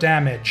more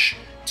damage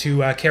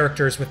to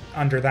characters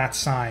under that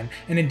sign.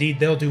 And indeed,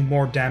 they'll do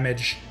more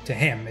damage to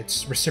him.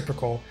 It's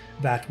reciprocal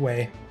that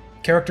way.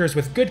 Characters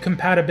with good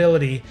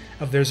compatibility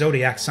of their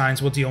Zodiac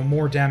signs will deal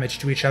more damage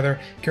to each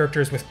other.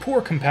 Characters with poor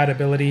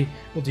compatibility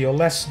will deal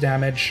less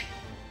damage.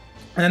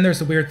 And then there's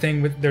the weird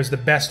thing there's the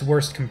best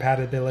worst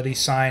compatibility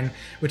sign,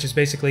 which is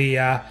basically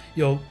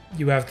you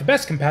have the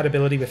best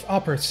compatibility with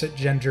opposite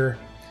gender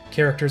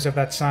characters of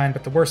that sign,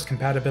 but the worst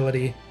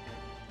compatibility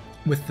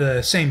with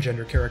the same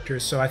gender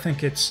characters. So I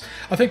think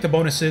the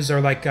bonuses are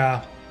like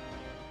an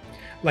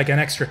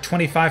extra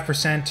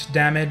 25%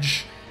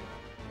 damage,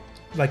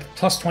 like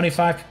plus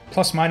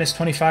minus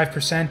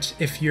 25%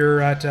 if you're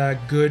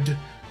at good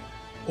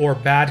or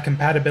bad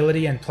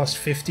compatibility, and plus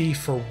 50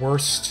 for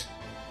worst.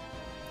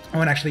 Oh,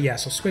 and actually, yeah,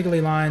 so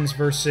squiggly lines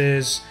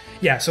versus...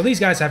 Yeah, so these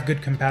guys have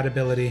good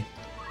compatibility.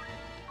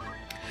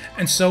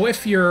 And so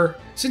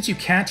since you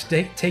can't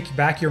take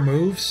back your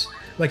moves,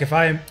 Like if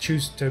I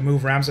choose to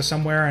move Ramza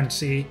somewhere and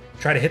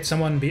try to hit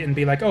someone and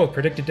be like, oh,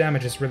 predicted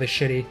damage is really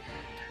shitty,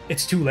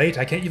 it's too late.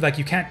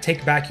 You can't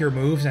take back your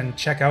moves and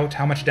check out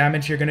how much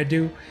damage you're gonna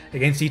do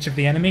against each of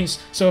the enemies.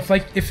 So if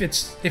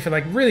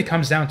it really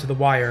comes down to the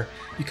wire,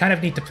 you kind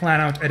of need to plan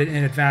out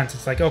in advance.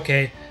 It's like,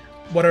 okay,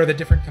 what are the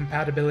different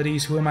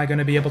compatibilities? Who am I going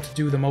to be able to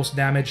do the most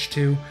damage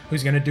to?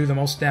 Who's going to do the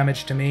most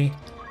damage to me?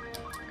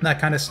 That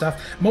kind of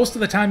stuff. Most of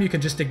the time you can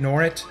just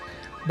ignore it,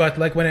 but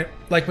when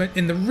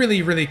in the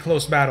really, really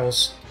close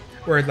battles,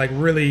 where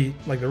the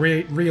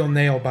real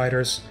nail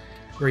biters,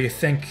 where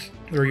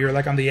you're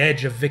like on the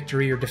edge of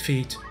victory or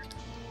defeat,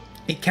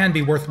 it can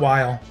be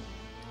worthwhile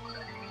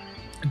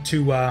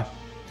to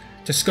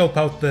scope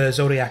out the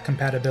Zodiac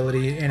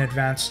compatibility in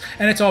advance.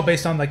 And it's all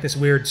based on like this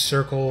weird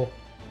circle,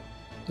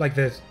 like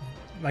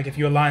if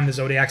you align the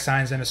Zodiac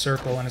signs in a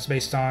circle, and it's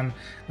based on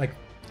like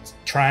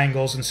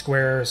triangles and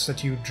squares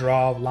that you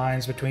draw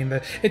lines between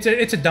the...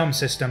 It's a dumb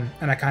system,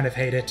 and I kind of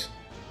hate it.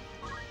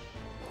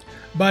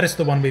 But it's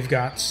the one we've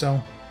got,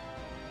 so...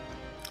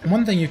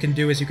 One thing you can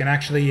do is you can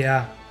actually,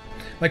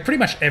 like pretty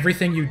much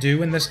everything you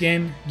do in this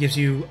game gives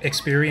you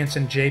experience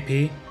in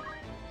JP.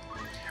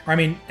 Or I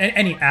mean,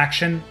 any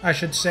action, I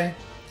should say.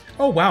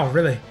 Oh wow,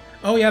 really?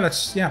 Oh yeah,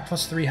 that's,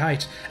 +3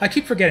 height. I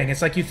keep forgetting,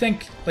 it's like you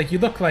think, like you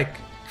look like...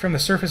 From the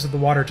surface of the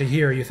water to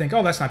here, you think,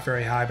 oh, that's not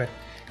very high, but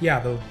yeah,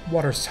 the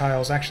water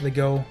tiles actually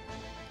go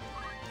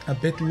a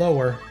bit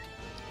lower.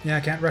 Yeah, I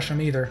can't rush them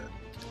either.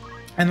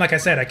 And like I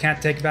said, I can't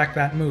take back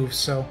that move,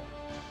 so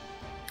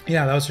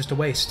yeah, that was just a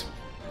waste.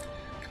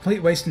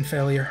 Complete waste and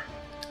failure.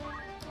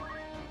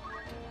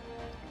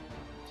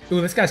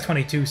 Ooh, this guy's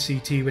 22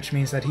 CT, which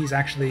means that he's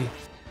actually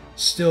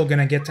still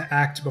gonna get to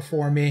act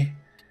before me.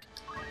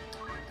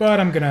 But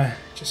I'm gonna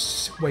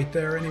just wait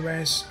there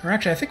anyways. Or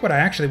actually, I think what I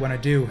actually want to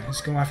do is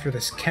go after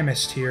this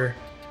chemist here,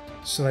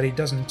 so that he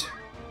doesn't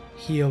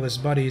heal his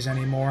buddies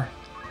anymore.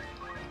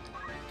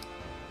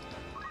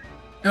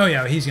 Oh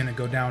yeah, he's gonna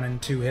go down in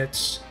 2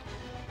 hits.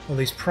 Well,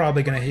 he's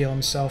probably gonna heal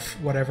himself,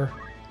 whatever.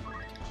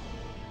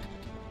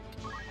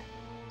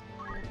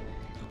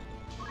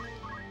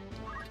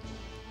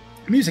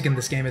 Music in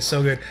this game is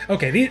so good.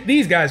 Okay,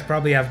 these guys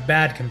probably have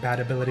bad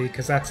compatibility,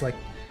 because that's like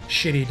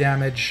shitty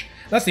damage.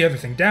 That's the other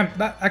thing.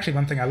 Actually,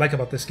 one thing I like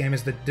about this game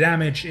is the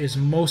damage is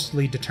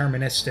mostly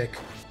deterministic.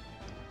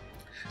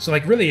 So,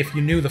 like, really, if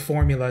you knew the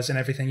formulas and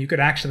everything, you could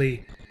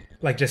actually,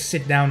 like, just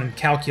sit down and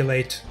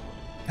calculate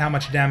how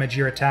much damage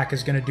your attack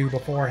is going to do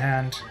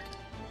beforehand.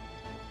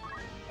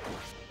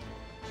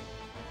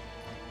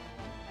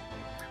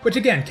 Which,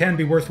 again, can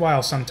be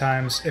worthwhile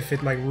sometimes if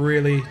it, like,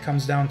 really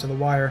comes down to the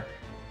wire.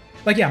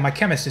 Like, yeah, my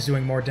chemist is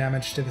doing more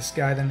damage to this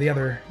guy than the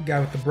other guy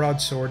with the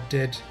broadsword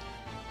did.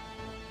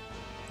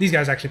 These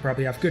guys actually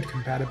probably have good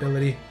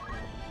compatibility.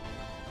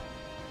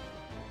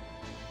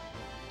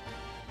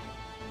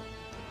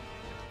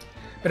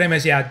 But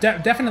anyways, yeah,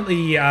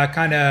 definitely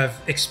kind of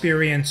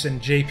experience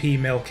and JP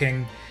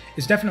milking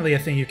is definitely a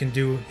thing you can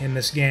do in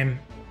this game.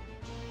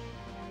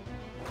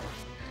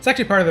 It's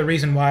actually part of the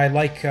reason why I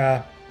like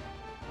I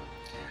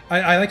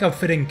like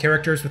outfitting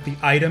characters with the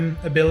item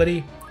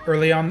ability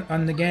early on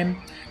in the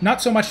game. Not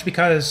so much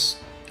because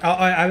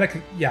I like,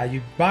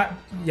 you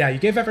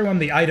give everyone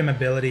the item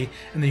ability,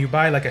 and then you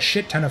buy like a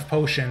shit ton of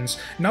potions.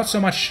 Not so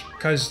much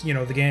because, you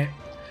know, the game,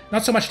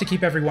 not so much to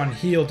keep everyone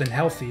healed and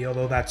healthy,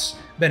 although that's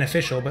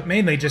beneficial, but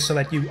mainly just so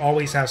that you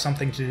always have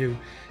something to do.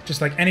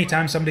 Just like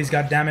anytime somebody's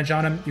got damage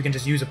on them, you can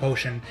just use a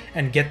potion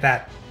and get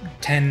that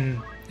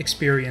 10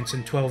 experience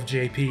and 12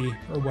 JP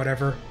or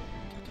whatever.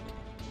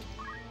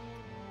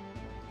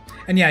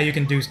 And yeah, you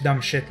can do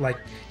dumb shit like,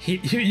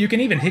 you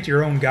can even hit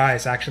your own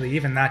guys, actually.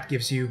 Even that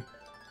gives you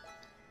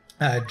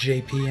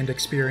JP and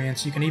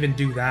experience. You can even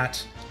do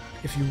that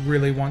if you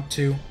really want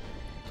to.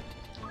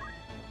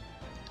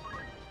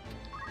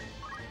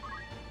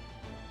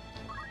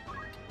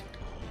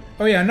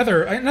 Oh yeah,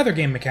 another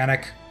game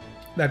mechanic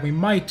that we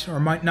might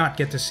or might not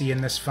get to see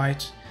in this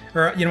fight.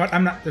 Or, you know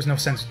what, there's no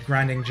sense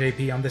grinding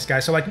JP on this guy.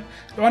 So, like,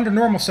 under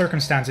normal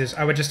circumstances,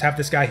 I would just have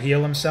this guy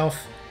heal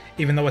himself.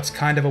 Even though it's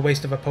kind of a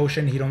waste of a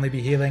potion, he'd only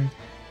be healing,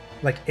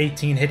 like,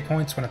 18 hit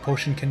points when a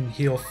potion can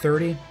heal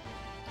 30.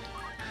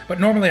 But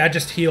normally I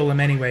just heal him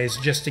anyways,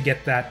 just to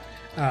get that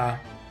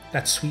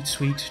that sweet,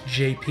 sweet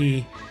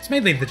JP. It's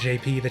mainly the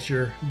JP that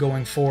you're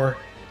going for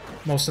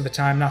most of the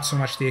time, not so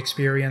much the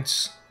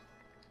experience.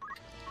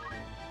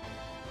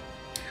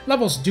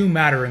 Levels do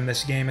matter in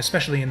this game,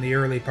 especially in the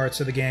early parts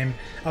of the game.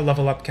 A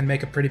level up can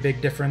make a pretty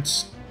big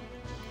difference.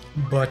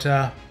 But,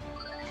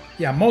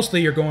 yeah,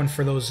 mostly you're going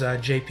for those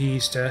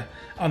JPs to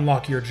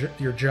unlock your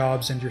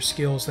jobs and your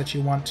skills that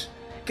you want.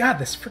 God,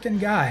 this freaking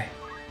guy.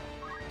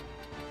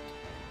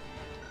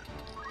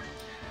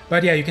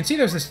 But yeah, you can see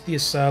there's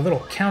this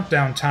little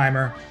countdown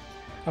timer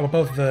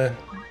above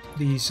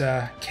these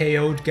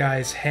KO'd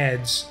guys'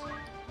 heads.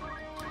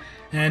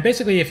 And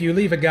basically, if you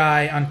leave a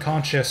guy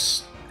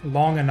unconscious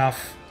long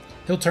enough,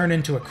 he'll turn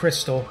into a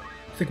crystal.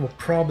 I think we'll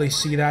probably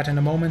see that in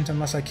a moment,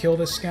 unless I kill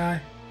this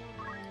guy.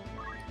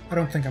 I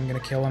don't think I'm gonna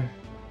kill him.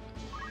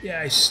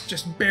 Yeah, he's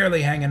just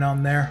barely hanging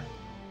on there.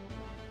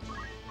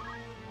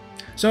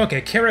 So,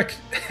 okay, Carrick...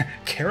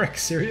 Carrick,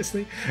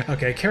 seriously?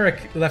 Okay,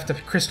 Carrick left a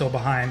crystal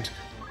behind.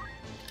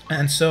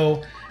 And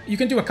so, you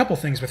can do a couple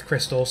things with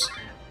crystals.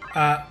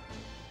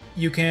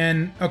 You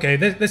can... Okay,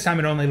 this time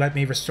it only let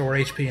me restore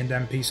HP and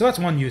MP, so that's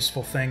one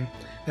useful thing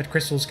that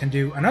crystals can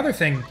do. Another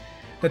thing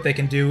that they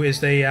can do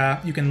is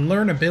you can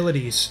learn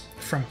abilities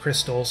from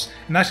crystals,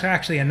 and that's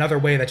actually another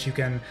way that you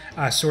can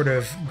sort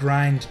of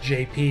grind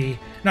JP.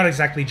 Not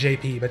exactly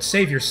JP, but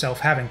save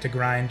yourself having to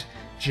grind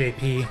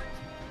JP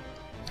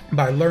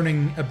by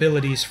learning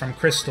abilities from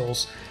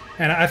crystals.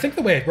 And I think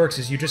the way it works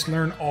is you just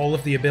learn all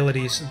of the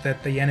abilities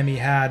that the enemy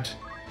had.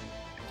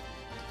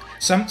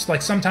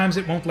 Sometimes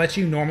it won't let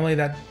you. Normally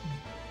that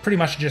pretty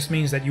much just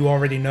means that you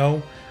already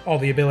know all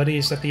the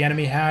abilities that the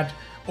enemy had,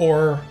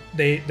 or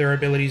their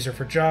abilities are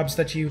for jobs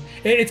that you...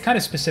 It's kind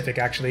of specific,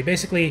 actually.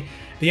 Basically,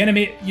 the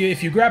enemy...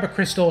 if you grab a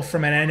crystal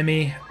from an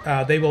enemy,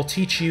 they will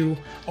teach you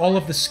all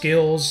of the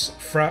skills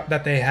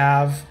that they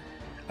have,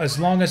 as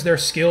long as they're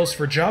skills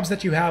for jobs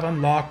that you have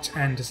unlocked,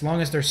 and as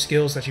long as they're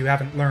skills that you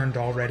haven't learned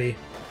already.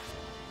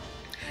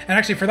 And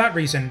actually, for that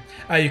reason,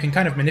 you can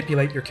kind of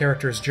manipulate your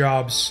character's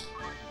jobs.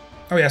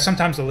 Oh yeah,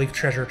 sometimes they'll leave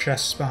treasure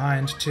chests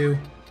behind, too.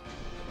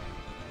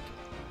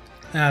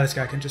 This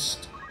guy can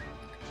just...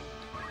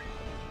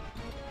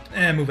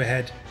 move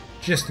ahead,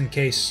 just in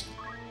case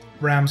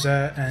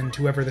Ramza and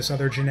whoever this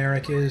other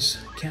generic is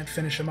can't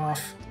finish him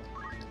off.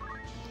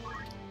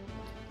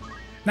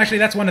 And actually,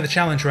 that's one of the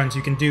challenge runs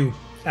you can do,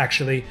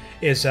 actually,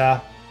 is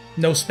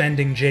no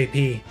spending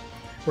JP,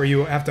 where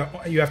you have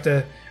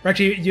to, or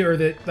actually, you're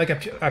like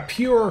a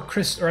pure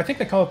crystal, or I think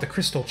they call it the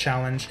crystal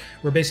challenge,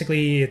 where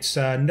basically it's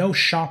no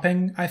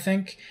shopping, I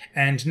think,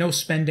 and no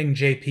spending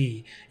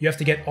JP. You have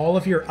to get all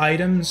of your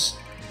items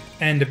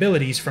and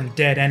abilities from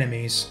dead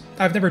enemies.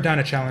 I've never done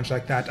a challenge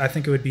like that. I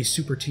think it would be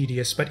super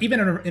tedious, but even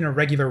in a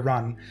regular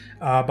run,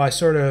 by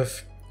sort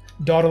of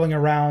dawdling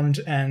around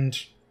and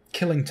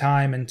killing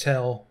time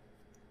until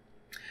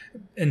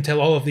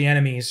all of the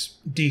enemies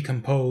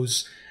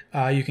decompose,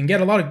 you can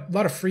get a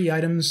lot of free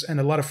items and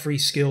a lot of free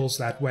skills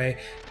that way,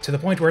 to the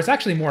point where it's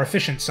actually more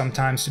efficient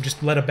sometimes to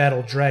just let a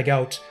battle drag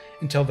out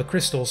until the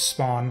crystals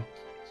spawn,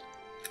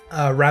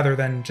 rather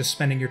than just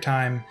spending your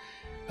time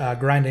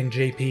grinding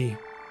JP.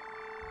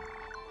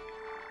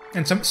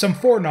 And some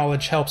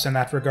foreknowledge helps in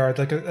that regard.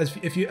 Like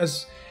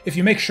if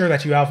you make sure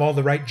that you have all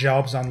the right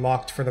jobs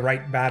unlocked for the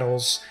right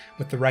battles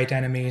with the right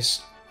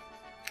enemies,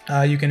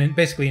 you can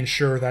basically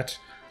ensure that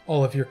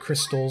all of your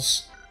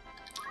crystals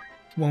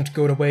won't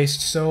go to waste.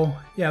 So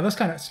yeah, that's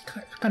kind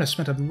of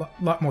spent a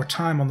lot more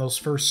time on those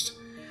first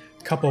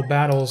couple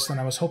battles than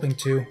I was hoping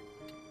to.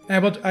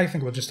 But I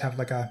think we'll just have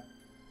like a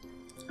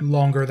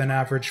longer than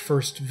average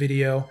first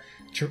video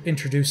to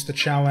introduce the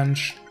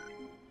challenge.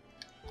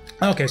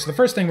 Okay, so the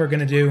first thing we're going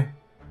to do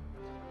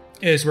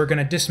is we're going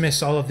to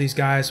dismiss all of these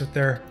guys with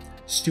their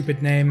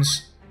stupid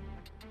names.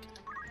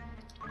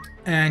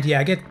 And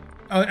yeah,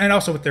 and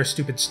also with their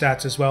stupid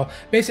stats as well.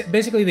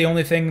 Basically, the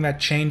only thing that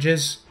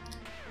changes...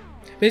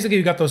 Basically,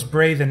 you got those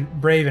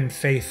bravery and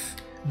faith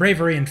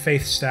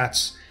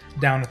stats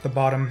down at the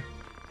bottom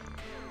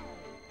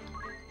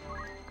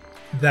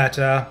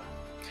that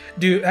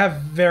do have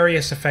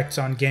various effects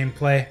on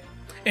gameplay.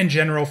 In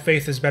general,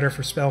 faith is better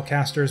for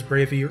spellcasters,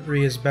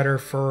 bravery is better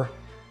for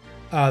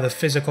the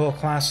physical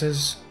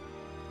classes.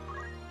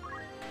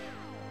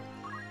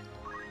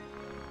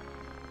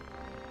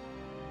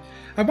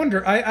 I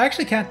wonder, I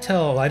actually can't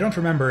tell, I don't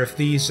remember if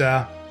these,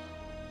 or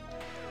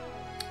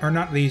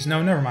not these,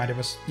 no, never mind,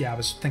 I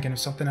was thinking of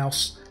something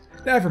else.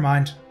 Never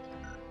mind.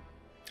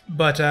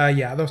 But,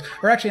 yeah, those,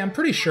 or actually, I'm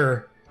pretty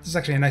sure, this is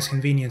actually a nice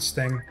convenience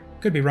thing.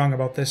 Could be wrong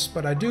about this,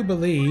 but I do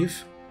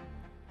believe...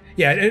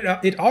 Yeah,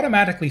 it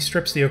automatically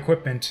strips the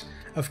equipment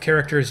of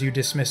characters you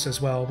dismiss as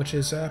well, which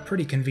is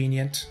pretty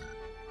convenient.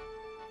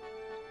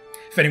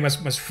 If anyone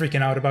was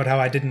freaking out about how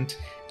I didn't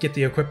get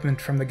the equipment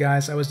from the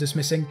guys I was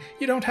dismissing,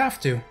 you don't have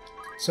to.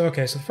 So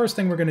okay, so the first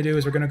thing we're going to do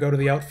is we're going to go to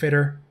the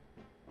outfitter.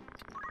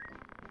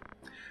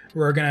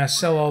 We're going to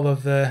sell all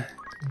of the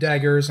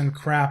daggers and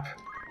crap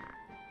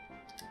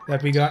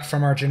that we got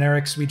from our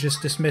generics we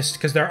just dismissed,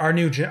 because our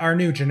new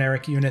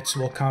generic units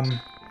will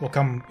come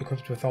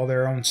equipped with all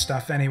their own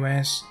stuff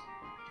anyways.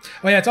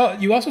 Oh yeah,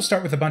 you also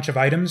start with a bunch of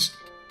items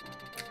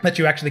that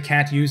you actually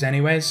can't use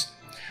anyways.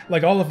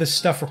 Like, all of this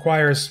stuff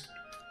requires...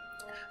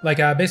 Like,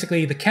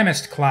 basically, the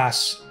chemist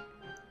class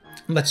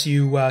lets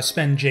you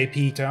spend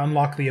JP to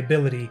unlock the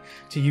ability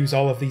to use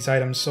all of these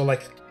items. So,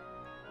 like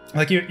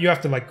you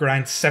have to, like,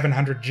 grind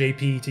 700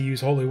 JP to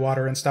use holy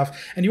water and stuff.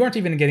 And you aren't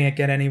even going to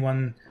get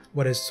anyone...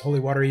 What does holy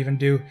water even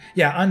do?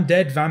 Yeah,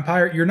 undead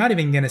vampire, you're not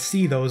even going to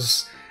see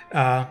those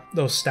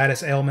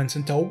status ailments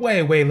until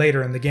way, way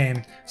later in the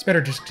game. It's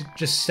better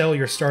just sell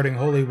your starting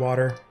holy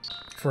water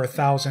for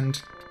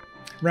 1,000.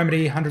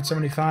 Remedy,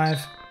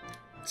 175.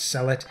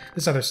 Sell it.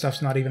 This other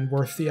stuff's not even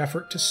worth the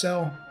effort to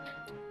sell.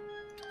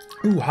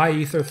 Ooh, high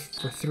ether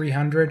for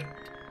 300.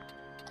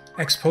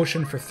 X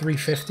potion for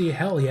 350.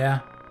 Hell yeah.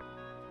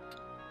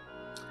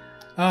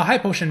 High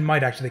potion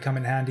might actually come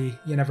in handy.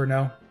 You never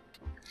know.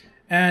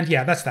 And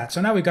yeah, that's that. So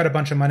now we've got a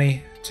bunch of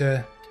money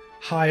to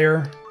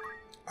hire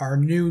our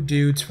new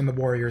dudes from the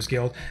Warriors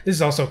Guild. This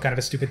is also kind of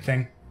a stupid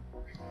thing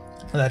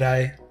that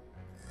I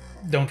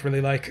don't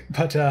really like,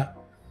 but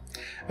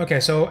okay,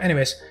 so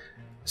anyways,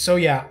 so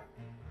yeah,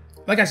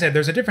 like I said,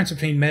 there's a difference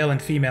between male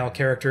and female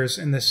characters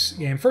in this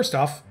game. First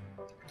off,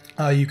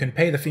 you can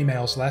pay the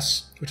females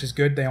less, which is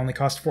good. They only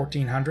cost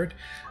 1,400,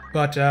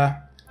 but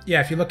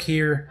yeah, if you look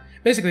here,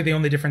 basically the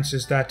only difference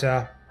is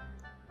that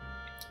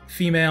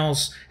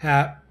females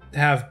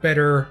have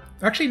better...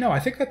 Actually, no, I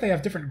think that they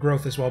have different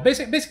growth as well.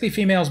 Basically,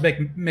 females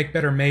make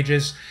better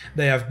mages.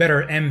 They have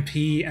better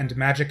MP and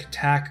magic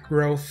attack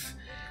growth.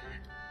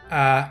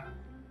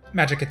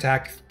 Magic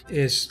attack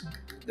is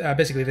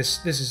basically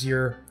this is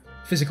your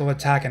physical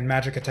attack and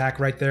magic attack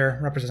right there,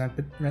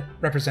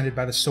 represented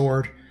by the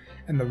sword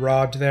and the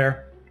rod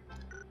there.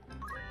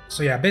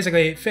 So yeah,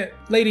 basically,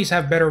 ladies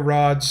have better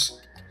rods,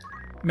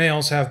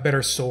 males have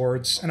better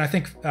swords, and I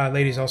think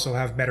ladies also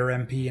have better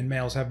MP and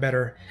males have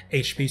better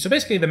HP. So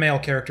basically the male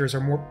characters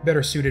are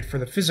better suited for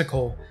the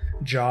physical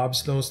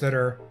jobs, those that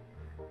are...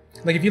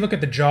 Like if you look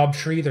at the job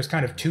tree, there's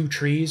kind of two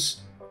trees.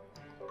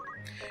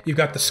 You've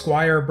got the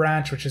Squire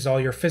branch, which is all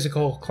your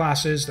physical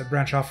classes that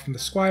branch off from the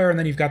Squire, and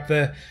then you've got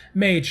the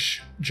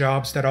Mage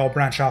jobs that all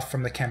branch off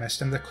from the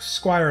Chemist. And the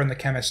Squire and the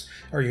Chemist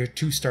are your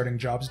two starting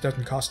jobs. It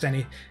doesn't cost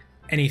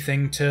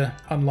anything to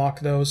unlock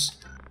those.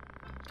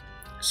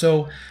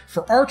 So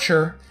for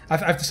Archer,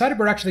 I've decided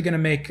we're actually going to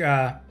make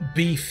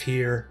Beef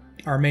here,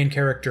 our main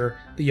character,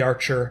 the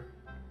Archer,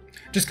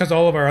 just because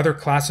all of our other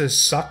classes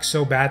suck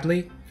so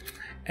badly,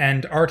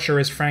 and Archer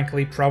is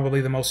frankly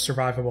probably the most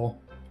survivable.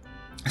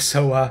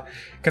 So,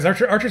 because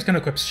Archer's going to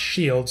equip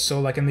shields,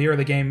 so like in the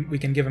early game we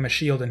can give him a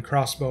shield and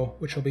crossbow,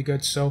 which will be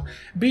good. So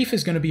Beef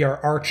is going to be our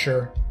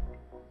Archer.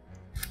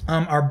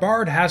 Our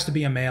Bard has to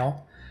be a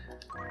male.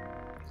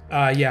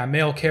 Yeah,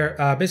 male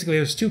basically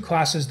there's two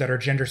classes that are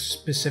gender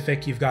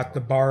specific. You've got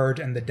the Bard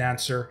and the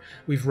Dancer.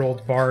 We've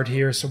rolled Bard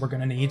here, so we're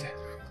going to need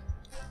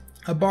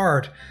a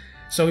Bard.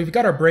 So we've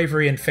got our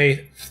Bravery and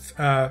Faith.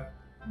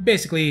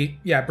 Basically,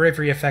 yeah,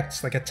 Bravery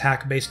affects like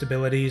attack-based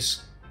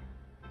abilities.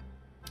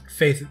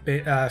 Faith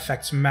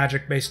affects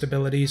magic-based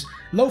abilities.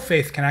 Low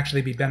Faith can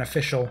actually be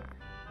beneficial.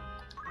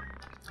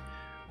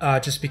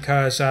 Just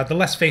because the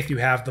less faith you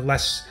have, the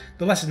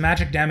less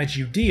magic damage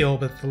you deal,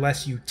 but the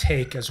less you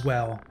take as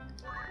well.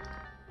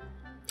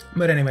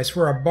 But anyways,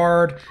 for a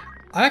Bard,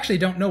 I actually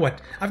don't know what...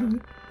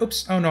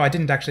 Oops, oh no, I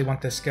didn't actually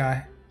want this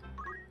guy.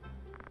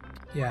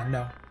 Yeah,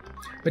 no.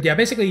 But yeah,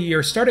 basically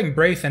your starting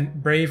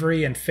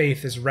Bravery and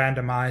Faith is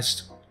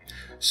randomized.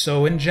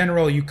 So in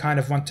general, you kind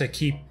of want to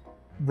keep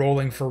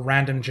rolling for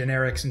random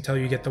generics until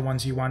you get the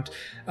ones you want.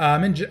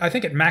 I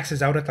think it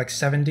maxes out at like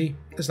 70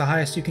 is the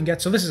highest you can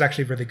get. So this is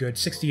actually really good.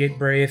 68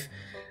 Brave,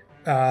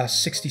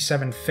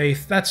 67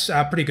 Faith. That's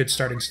pretty good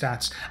starting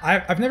stats.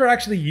 I've never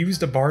actually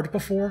used a Bard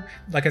before.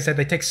 Like I said,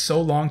 they take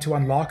so long to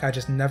unlock, I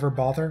just never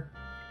bother.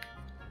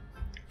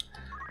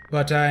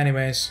 But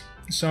anyways,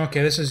 so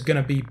okay, this is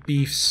gonna be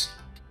Beef's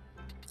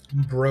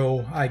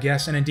bro, I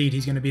guess. And indeed,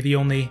 he's gonna be the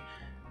only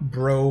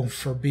bro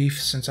for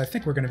Beef, since I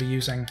think we're gonna be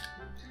using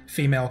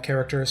female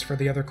characters for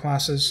the other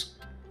classes.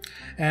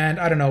 And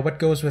I don't know, what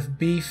goes with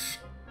Beef?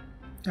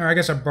 Or I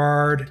guess a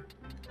Bard.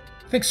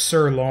 I think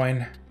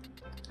Sirloin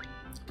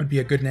would be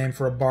a good name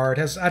for a Bard.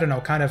 Has, I don't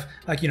know, kind of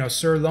like, you know,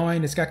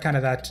 Sirloin. It's got kind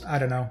of that, I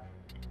don't know,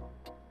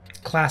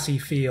 classy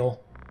feel.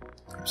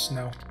 Oops,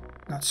 no,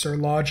 not Sir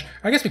Lodge.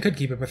 I guess we could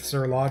keep it with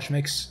Sir Lodge.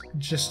 Makes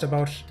just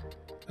about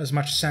as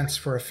much sense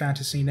for a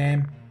fantasy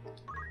name.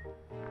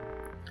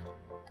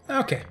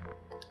 Okay.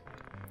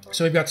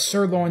 So we've got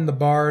Sirloin the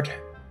Bard.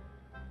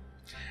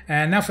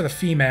 And now for the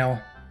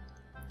female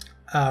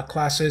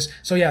classes.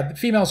 So yeah, the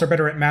females are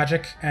better at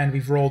magic, and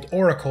we've rolled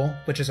Oracle,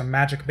 which is a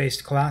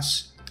magic-based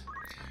class.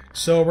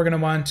 So we're going to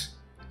want...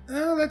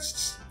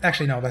 that's...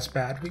 Actually, no, that's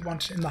bad. We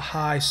want in the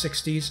high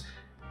 60s.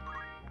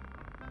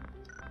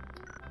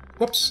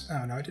 Whoops.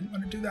 Oh, no, I didn't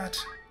want to do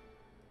that.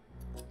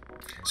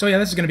 So yeah,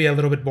 this is going to be a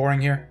little bit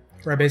boring here,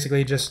 where I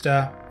basically just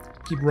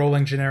keep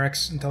rolling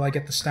generics until I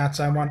get the stats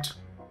I want.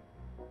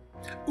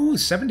 Ooh,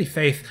 70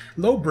 Faith.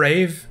 Low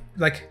Brave.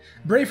 Like,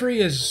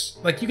 Bravery is...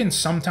 Like, you can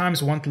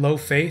sometimes want low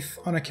Faith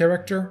on a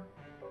character.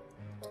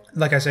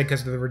 Like I said,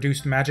 because of the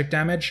reduced magic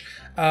damage.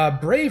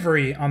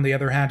 Bravery, on the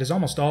other hand, is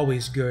almost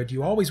always good.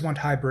 You always want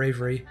high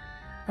Bravery.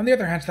 On the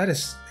other hand, that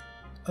is...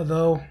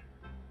 Although...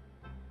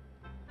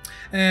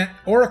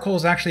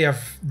 Oracles actually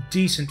have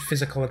decent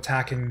physical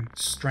attacking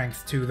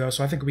strength, too, though.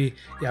 So I think we...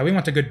 Yeah, we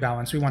want a good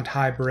balance. We want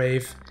high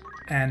Brave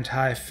and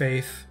high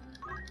Faith.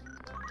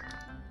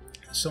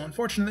 So,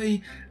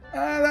 unfortunately,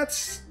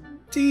 that's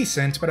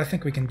decent, but I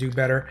think we can do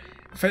better.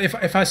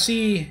 If I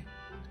see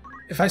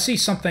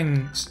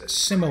something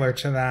similar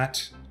to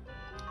that,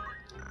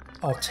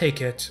 I'll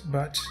take it,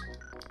 but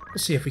we'll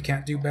see if we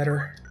can't do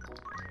better.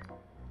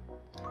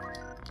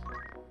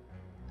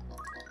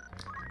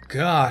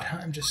 God,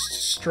 I'm just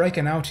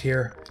striking out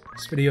here.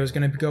 This video is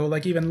going to go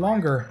like even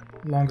longer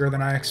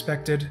than I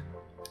expected.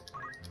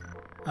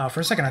 For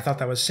a second I thought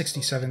that was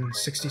 67,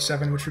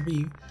 which would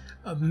be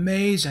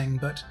amazing,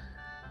 but...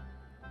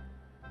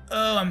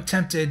 Oh, I'm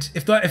tempted.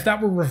 If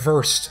that were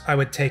reversed, I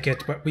would take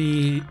it. But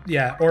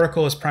yeah,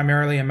 Oracle is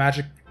primarily a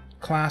magic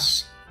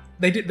class.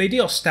 They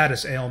deal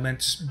status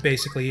ailments,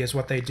 basically, is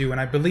what they do. And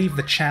I believe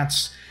the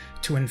chance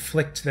to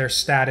inflict their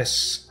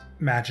status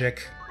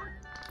magic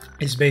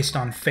is based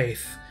on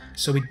faith.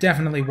 So we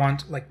definitely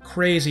want, like,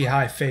 crazy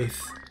high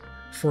faith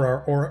for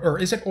our... Or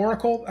is it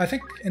Oracle? I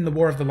think in the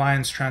War of the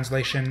Lions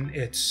translation,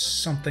 it's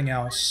something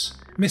else.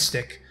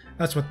 Mystic.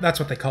 That's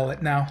what they call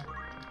it now.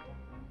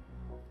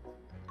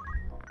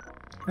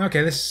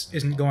 Okay, this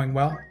isn't going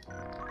well.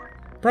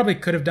 Probably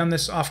could have done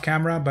this off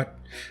camera, but...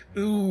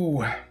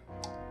 Ooh...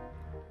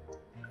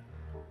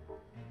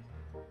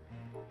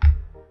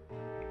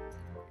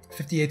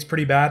 58's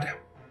pretty bad.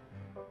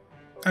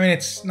 I mean,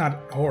 it's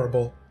not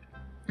horrible.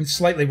 It's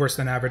slightly worse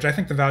than average. I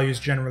think the values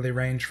generally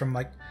range from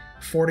like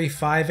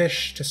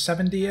 45-ish to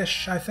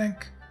 70-ish, I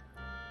think.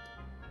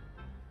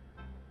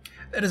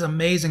 That is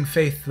amazing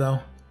faith, though.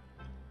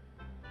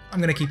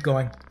 I'm gonna keep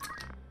going.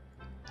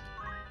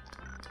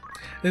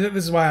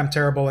 This is why I'm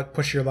terrible at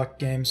push your luck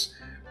games.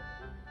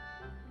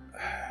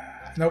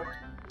 Nope,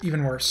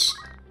 even worse.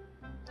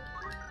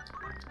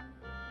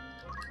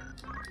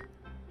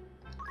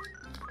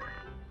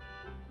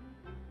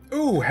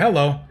 Ooh,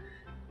 hello.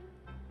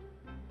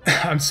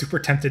 I'm super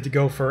tempted to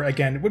go for,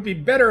 again, it would be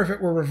better if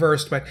it were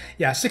reversed, but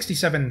yeah,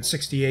 67,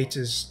 68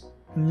 is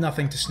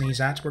nothing to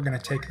sneeze at. We're going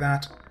to take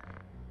that.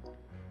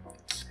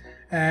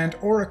 And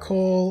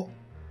Oracle,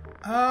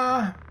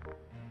 I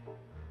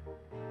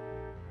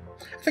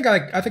think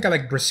I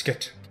like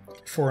Brisket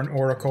for an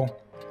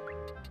Oracle.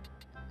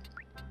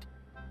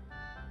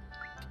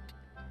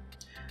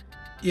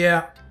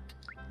 Yeah,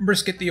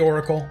 Brisket the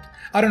Oracle.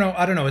 I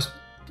don't know,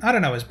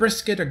 is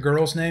Brisket a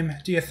girl's name,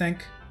 do you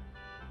think?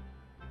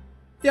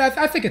 Yeah,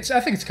 I think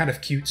it's kind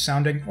of cute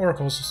sounding.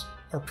 Oracles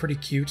are pretty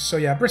cute, so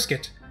yeah,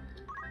 Brisket.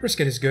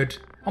 Brisket is good.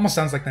 Almost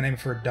sounds like the name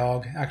for a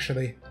dog,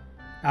 actually.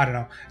 I don't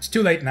know. It's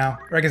too late now.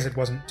 Or I guess it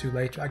wasn't too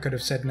late. I could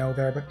have said no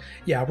there, but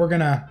yeah, we're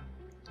gonna...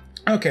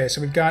 Okay,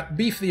 so we've got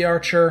Beef the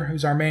Archer,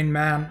 who's our main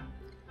man.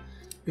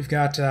 We've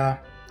got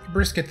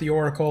Brisket the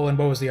Oracle, and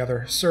what was the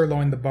other?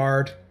 Sirloin the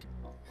Bard.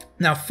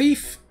 Now,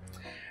 Thief...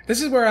 This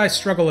is where I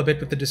struggle a bit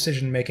with the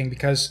decision-making,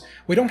 because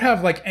we don't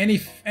have, like, any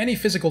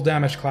physical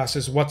damage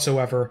classes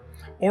whatsoever.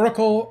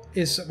 Oracle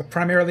is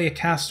primarily a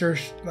caster,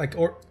 like,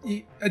 or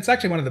it's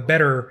actually one of the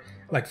better,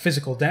 like,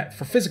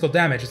 for physical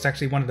damage, it's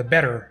actually one of the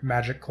better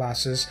magic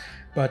classes.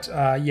 But,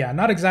 yeah,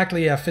 not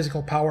exactly a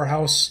physical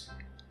powerhouse.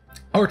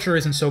 Archer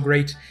isn't so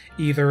great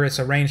either. It's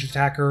a ranged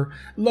attacker.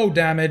 Low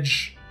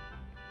damage,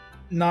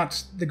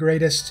 not the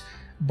greatest.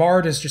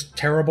 Bard is just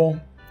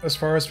terrible as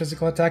far as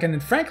physical attack,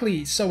 and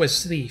frankly, so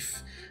is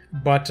Thief.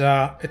 But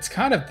it's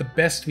kind of the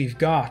best we've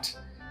got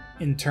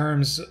in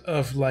terms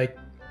of, like,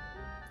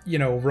 you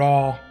know,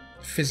 raw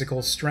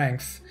physical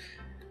strength,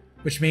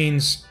 which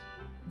means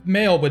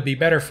male would be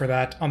better for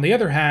that. On the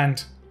other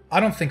hand, I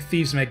don't think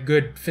thieves make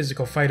good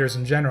physical fighters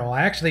in general.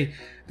 The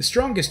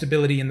strongest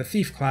ability in the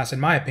Thief class, in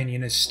my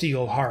opinion, is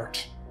Steel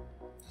Heart,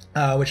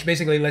 which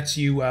basically lets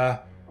you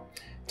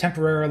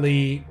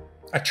temporarily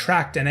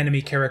attract an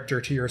enemy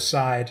character to your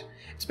side.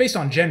 It's based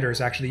on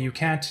genders, actually. You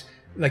can't...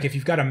 Like, if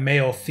you've got a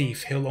male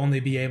thief, he'll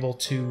only be able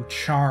to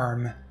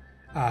charm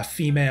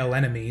female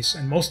enemies,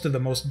 and most of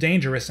the most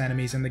dangerous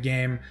enemies in the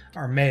game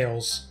are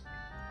males.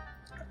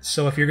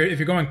 So if you're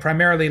going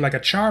primarily like a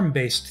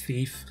charm-based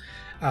thief,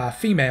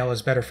 female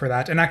is better for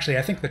that. And actually,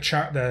 I think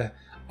the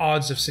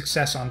odds of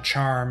success on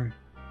charm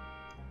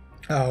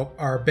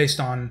are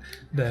based on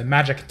the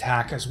magic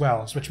attack as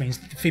well, which means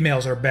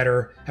females are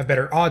have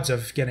better odds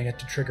of getting it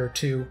to trigger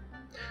too.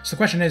 So the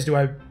question is, do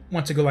I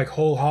want to go like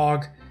whole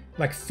hog?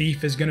 Like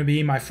Thief is going to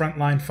be my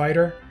frontline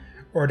fighter,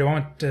 or do I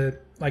want to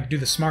like do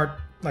the smart,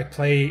 like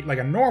play like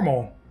a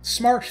normal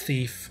smart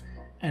Thief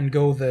and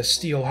go the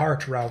Steel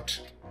Heart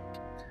route?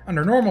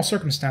 Under normal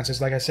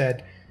circumstances, like I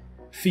said,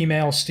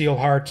 female Steel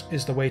Heart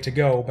is the way to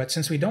go, but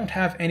since we don't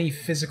have any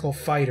physical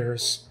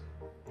fighters,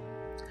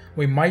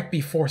 we might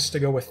be forced to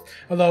go with...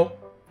 Although,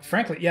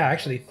 frankly, yeah,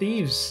 actually,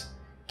 Thieves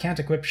can't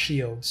equip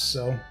shields,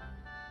 so...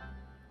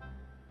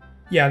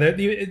 Yeah,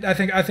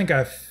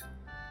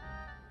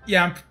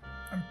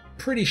 I'm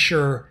pretty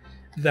sure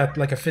that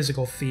like a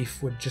physical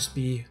thief would just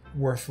be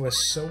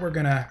worthless, so we're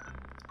gonna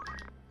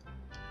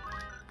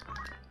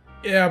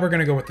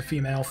go with the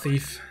female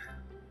thief.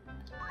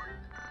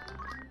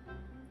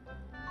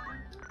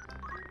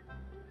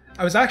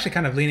 I was actually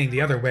kind of leaning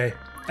the other way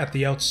at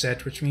the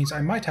outset, which means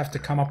I might have to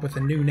come up with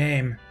a new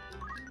name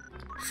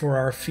for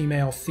our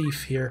female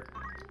thief here,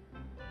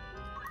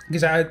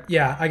 because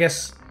I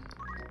guess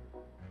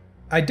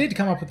I did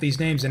come up with these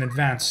names in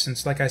advance,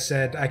 since, like I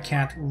said, I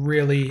can't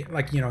really,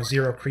 like, you know,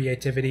 zero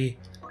creativity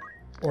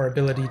or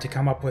ability to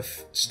come up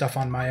with stuff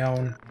on my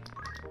own.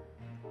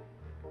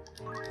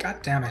 God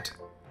damn it.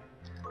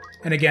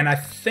 And again, I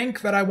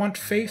think that I want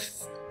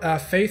faith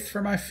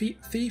for my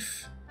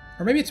thief.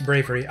 Or maybe it's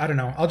bravery, I don't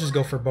know. I'll just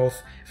go for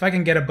both. If I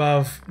can get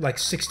above, like,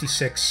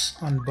 66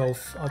 on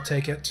both, I'll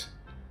take it.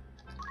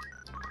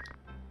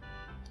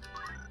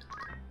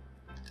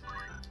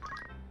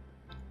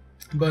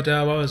 But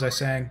what was I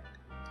saying?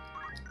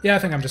 Yeah, I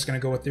think I'm just going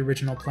to go with the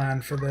original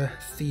plan for the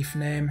thief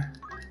name.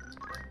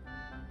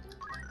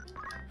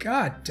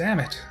 God damn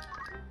it.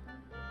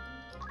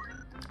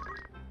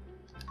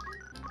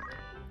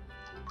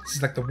 This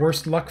is like the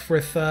worst luck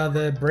with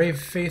the Brave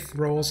Faith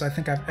rolls I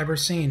think I've ever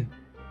seen.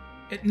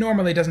 It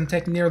normally doesn't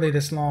take nearly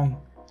this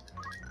long.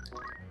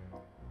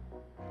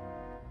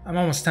 I'm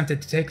almost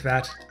tempted to take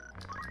that.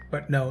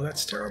 But no,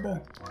 that's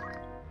terrible.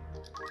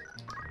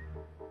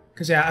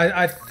 Because yeah,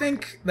 I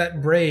think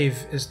that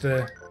Brave is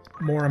the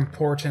more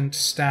important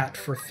stat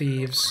for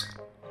thieves.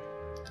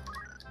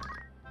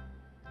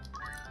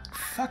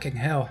 Fucking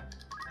hell.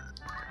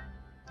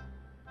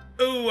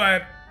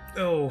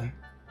 Oh.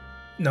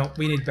 No,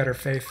 we need better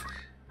faith.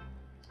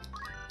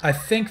 I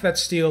think that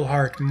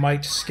Steelheart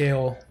might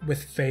scale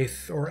with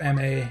faith or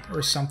MA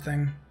or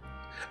something.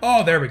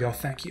 Oh, there we go,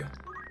 thank you.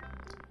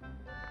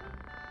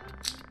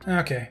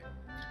 Okay.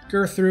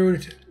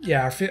 Gertrude,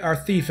 yeah, our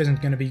thief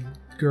isn't going to be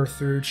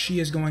Gertrude. She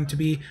is going to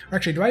be...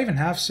 Actually, do I even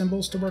have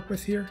symbols to work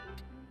with here?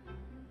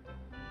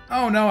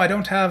 Oh no, I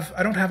don't have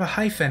a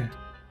hyphen.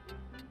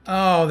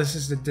 Oh, this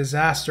is a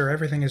disaster.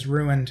 Everything is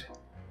ruined.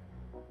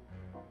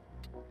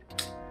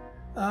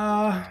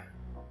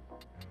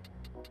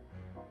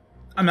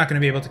 I'm not going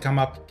to be able to come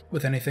up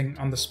with anything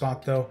on the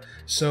spot, though.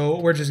 So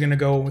we're just going to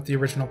go with the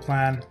original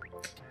plan,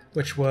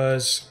 which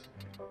was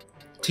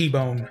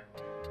T-Bone.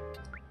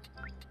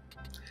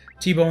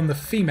 T-Bone the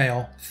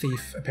female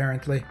thief,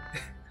 apparently.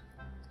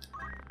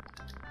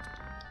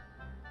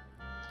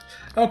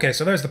 Okay,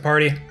 so there's the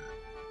party.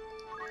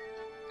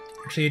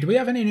 Actually, do we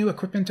have any new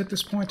equipment at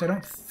this point? I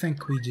don't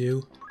think we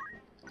do.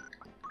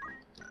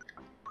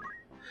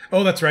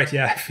 Oh, that's right,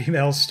 yeah.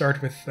 Females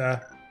start with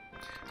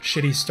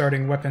shitty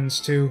starting weapons,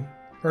 too.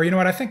 Or, you know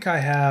what, I think I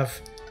have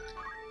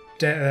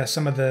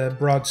some of the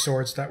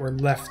broadswords that were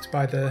left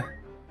by the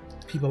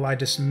people I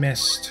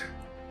dismissed.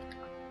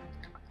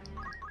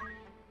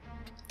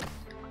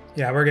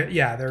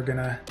 Yeah, they're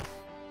gonna...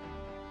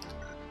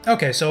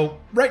 Okay,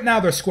 so right now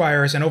they're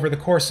squires, and over the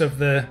course of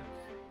the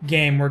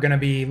game we're gonna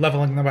be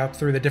leveling them up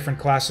through the different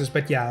classes,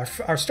 but yeah,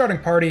 our starting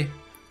party,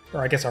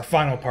 or I guess our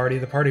final party,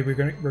 the party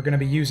we're gonna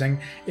be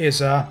using,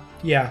 is,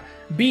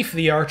 Beef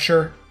the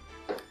Archer,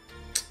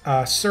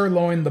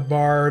 Sirloin the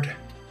Bard,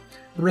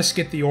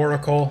 Brisket the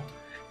Oracle,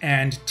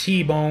 and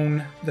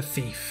T-Bone the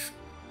Thief.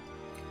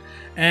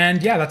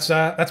 And yeah,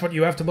 that's what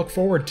you have to look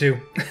forward to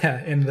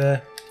in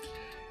the...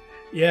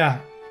 Yeah,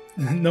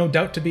 no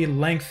doubt to be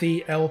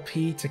lengthy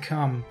LP to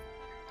come.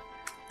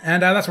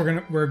 And that's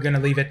where we're gonna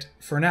leave it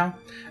for now.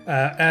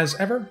 As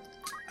ever,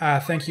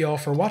 thank you all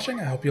for watching.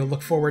 I hope you'll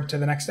look forward to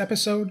the next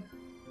episode.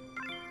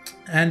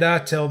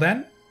 And till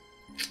then,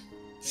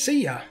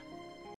 see ya!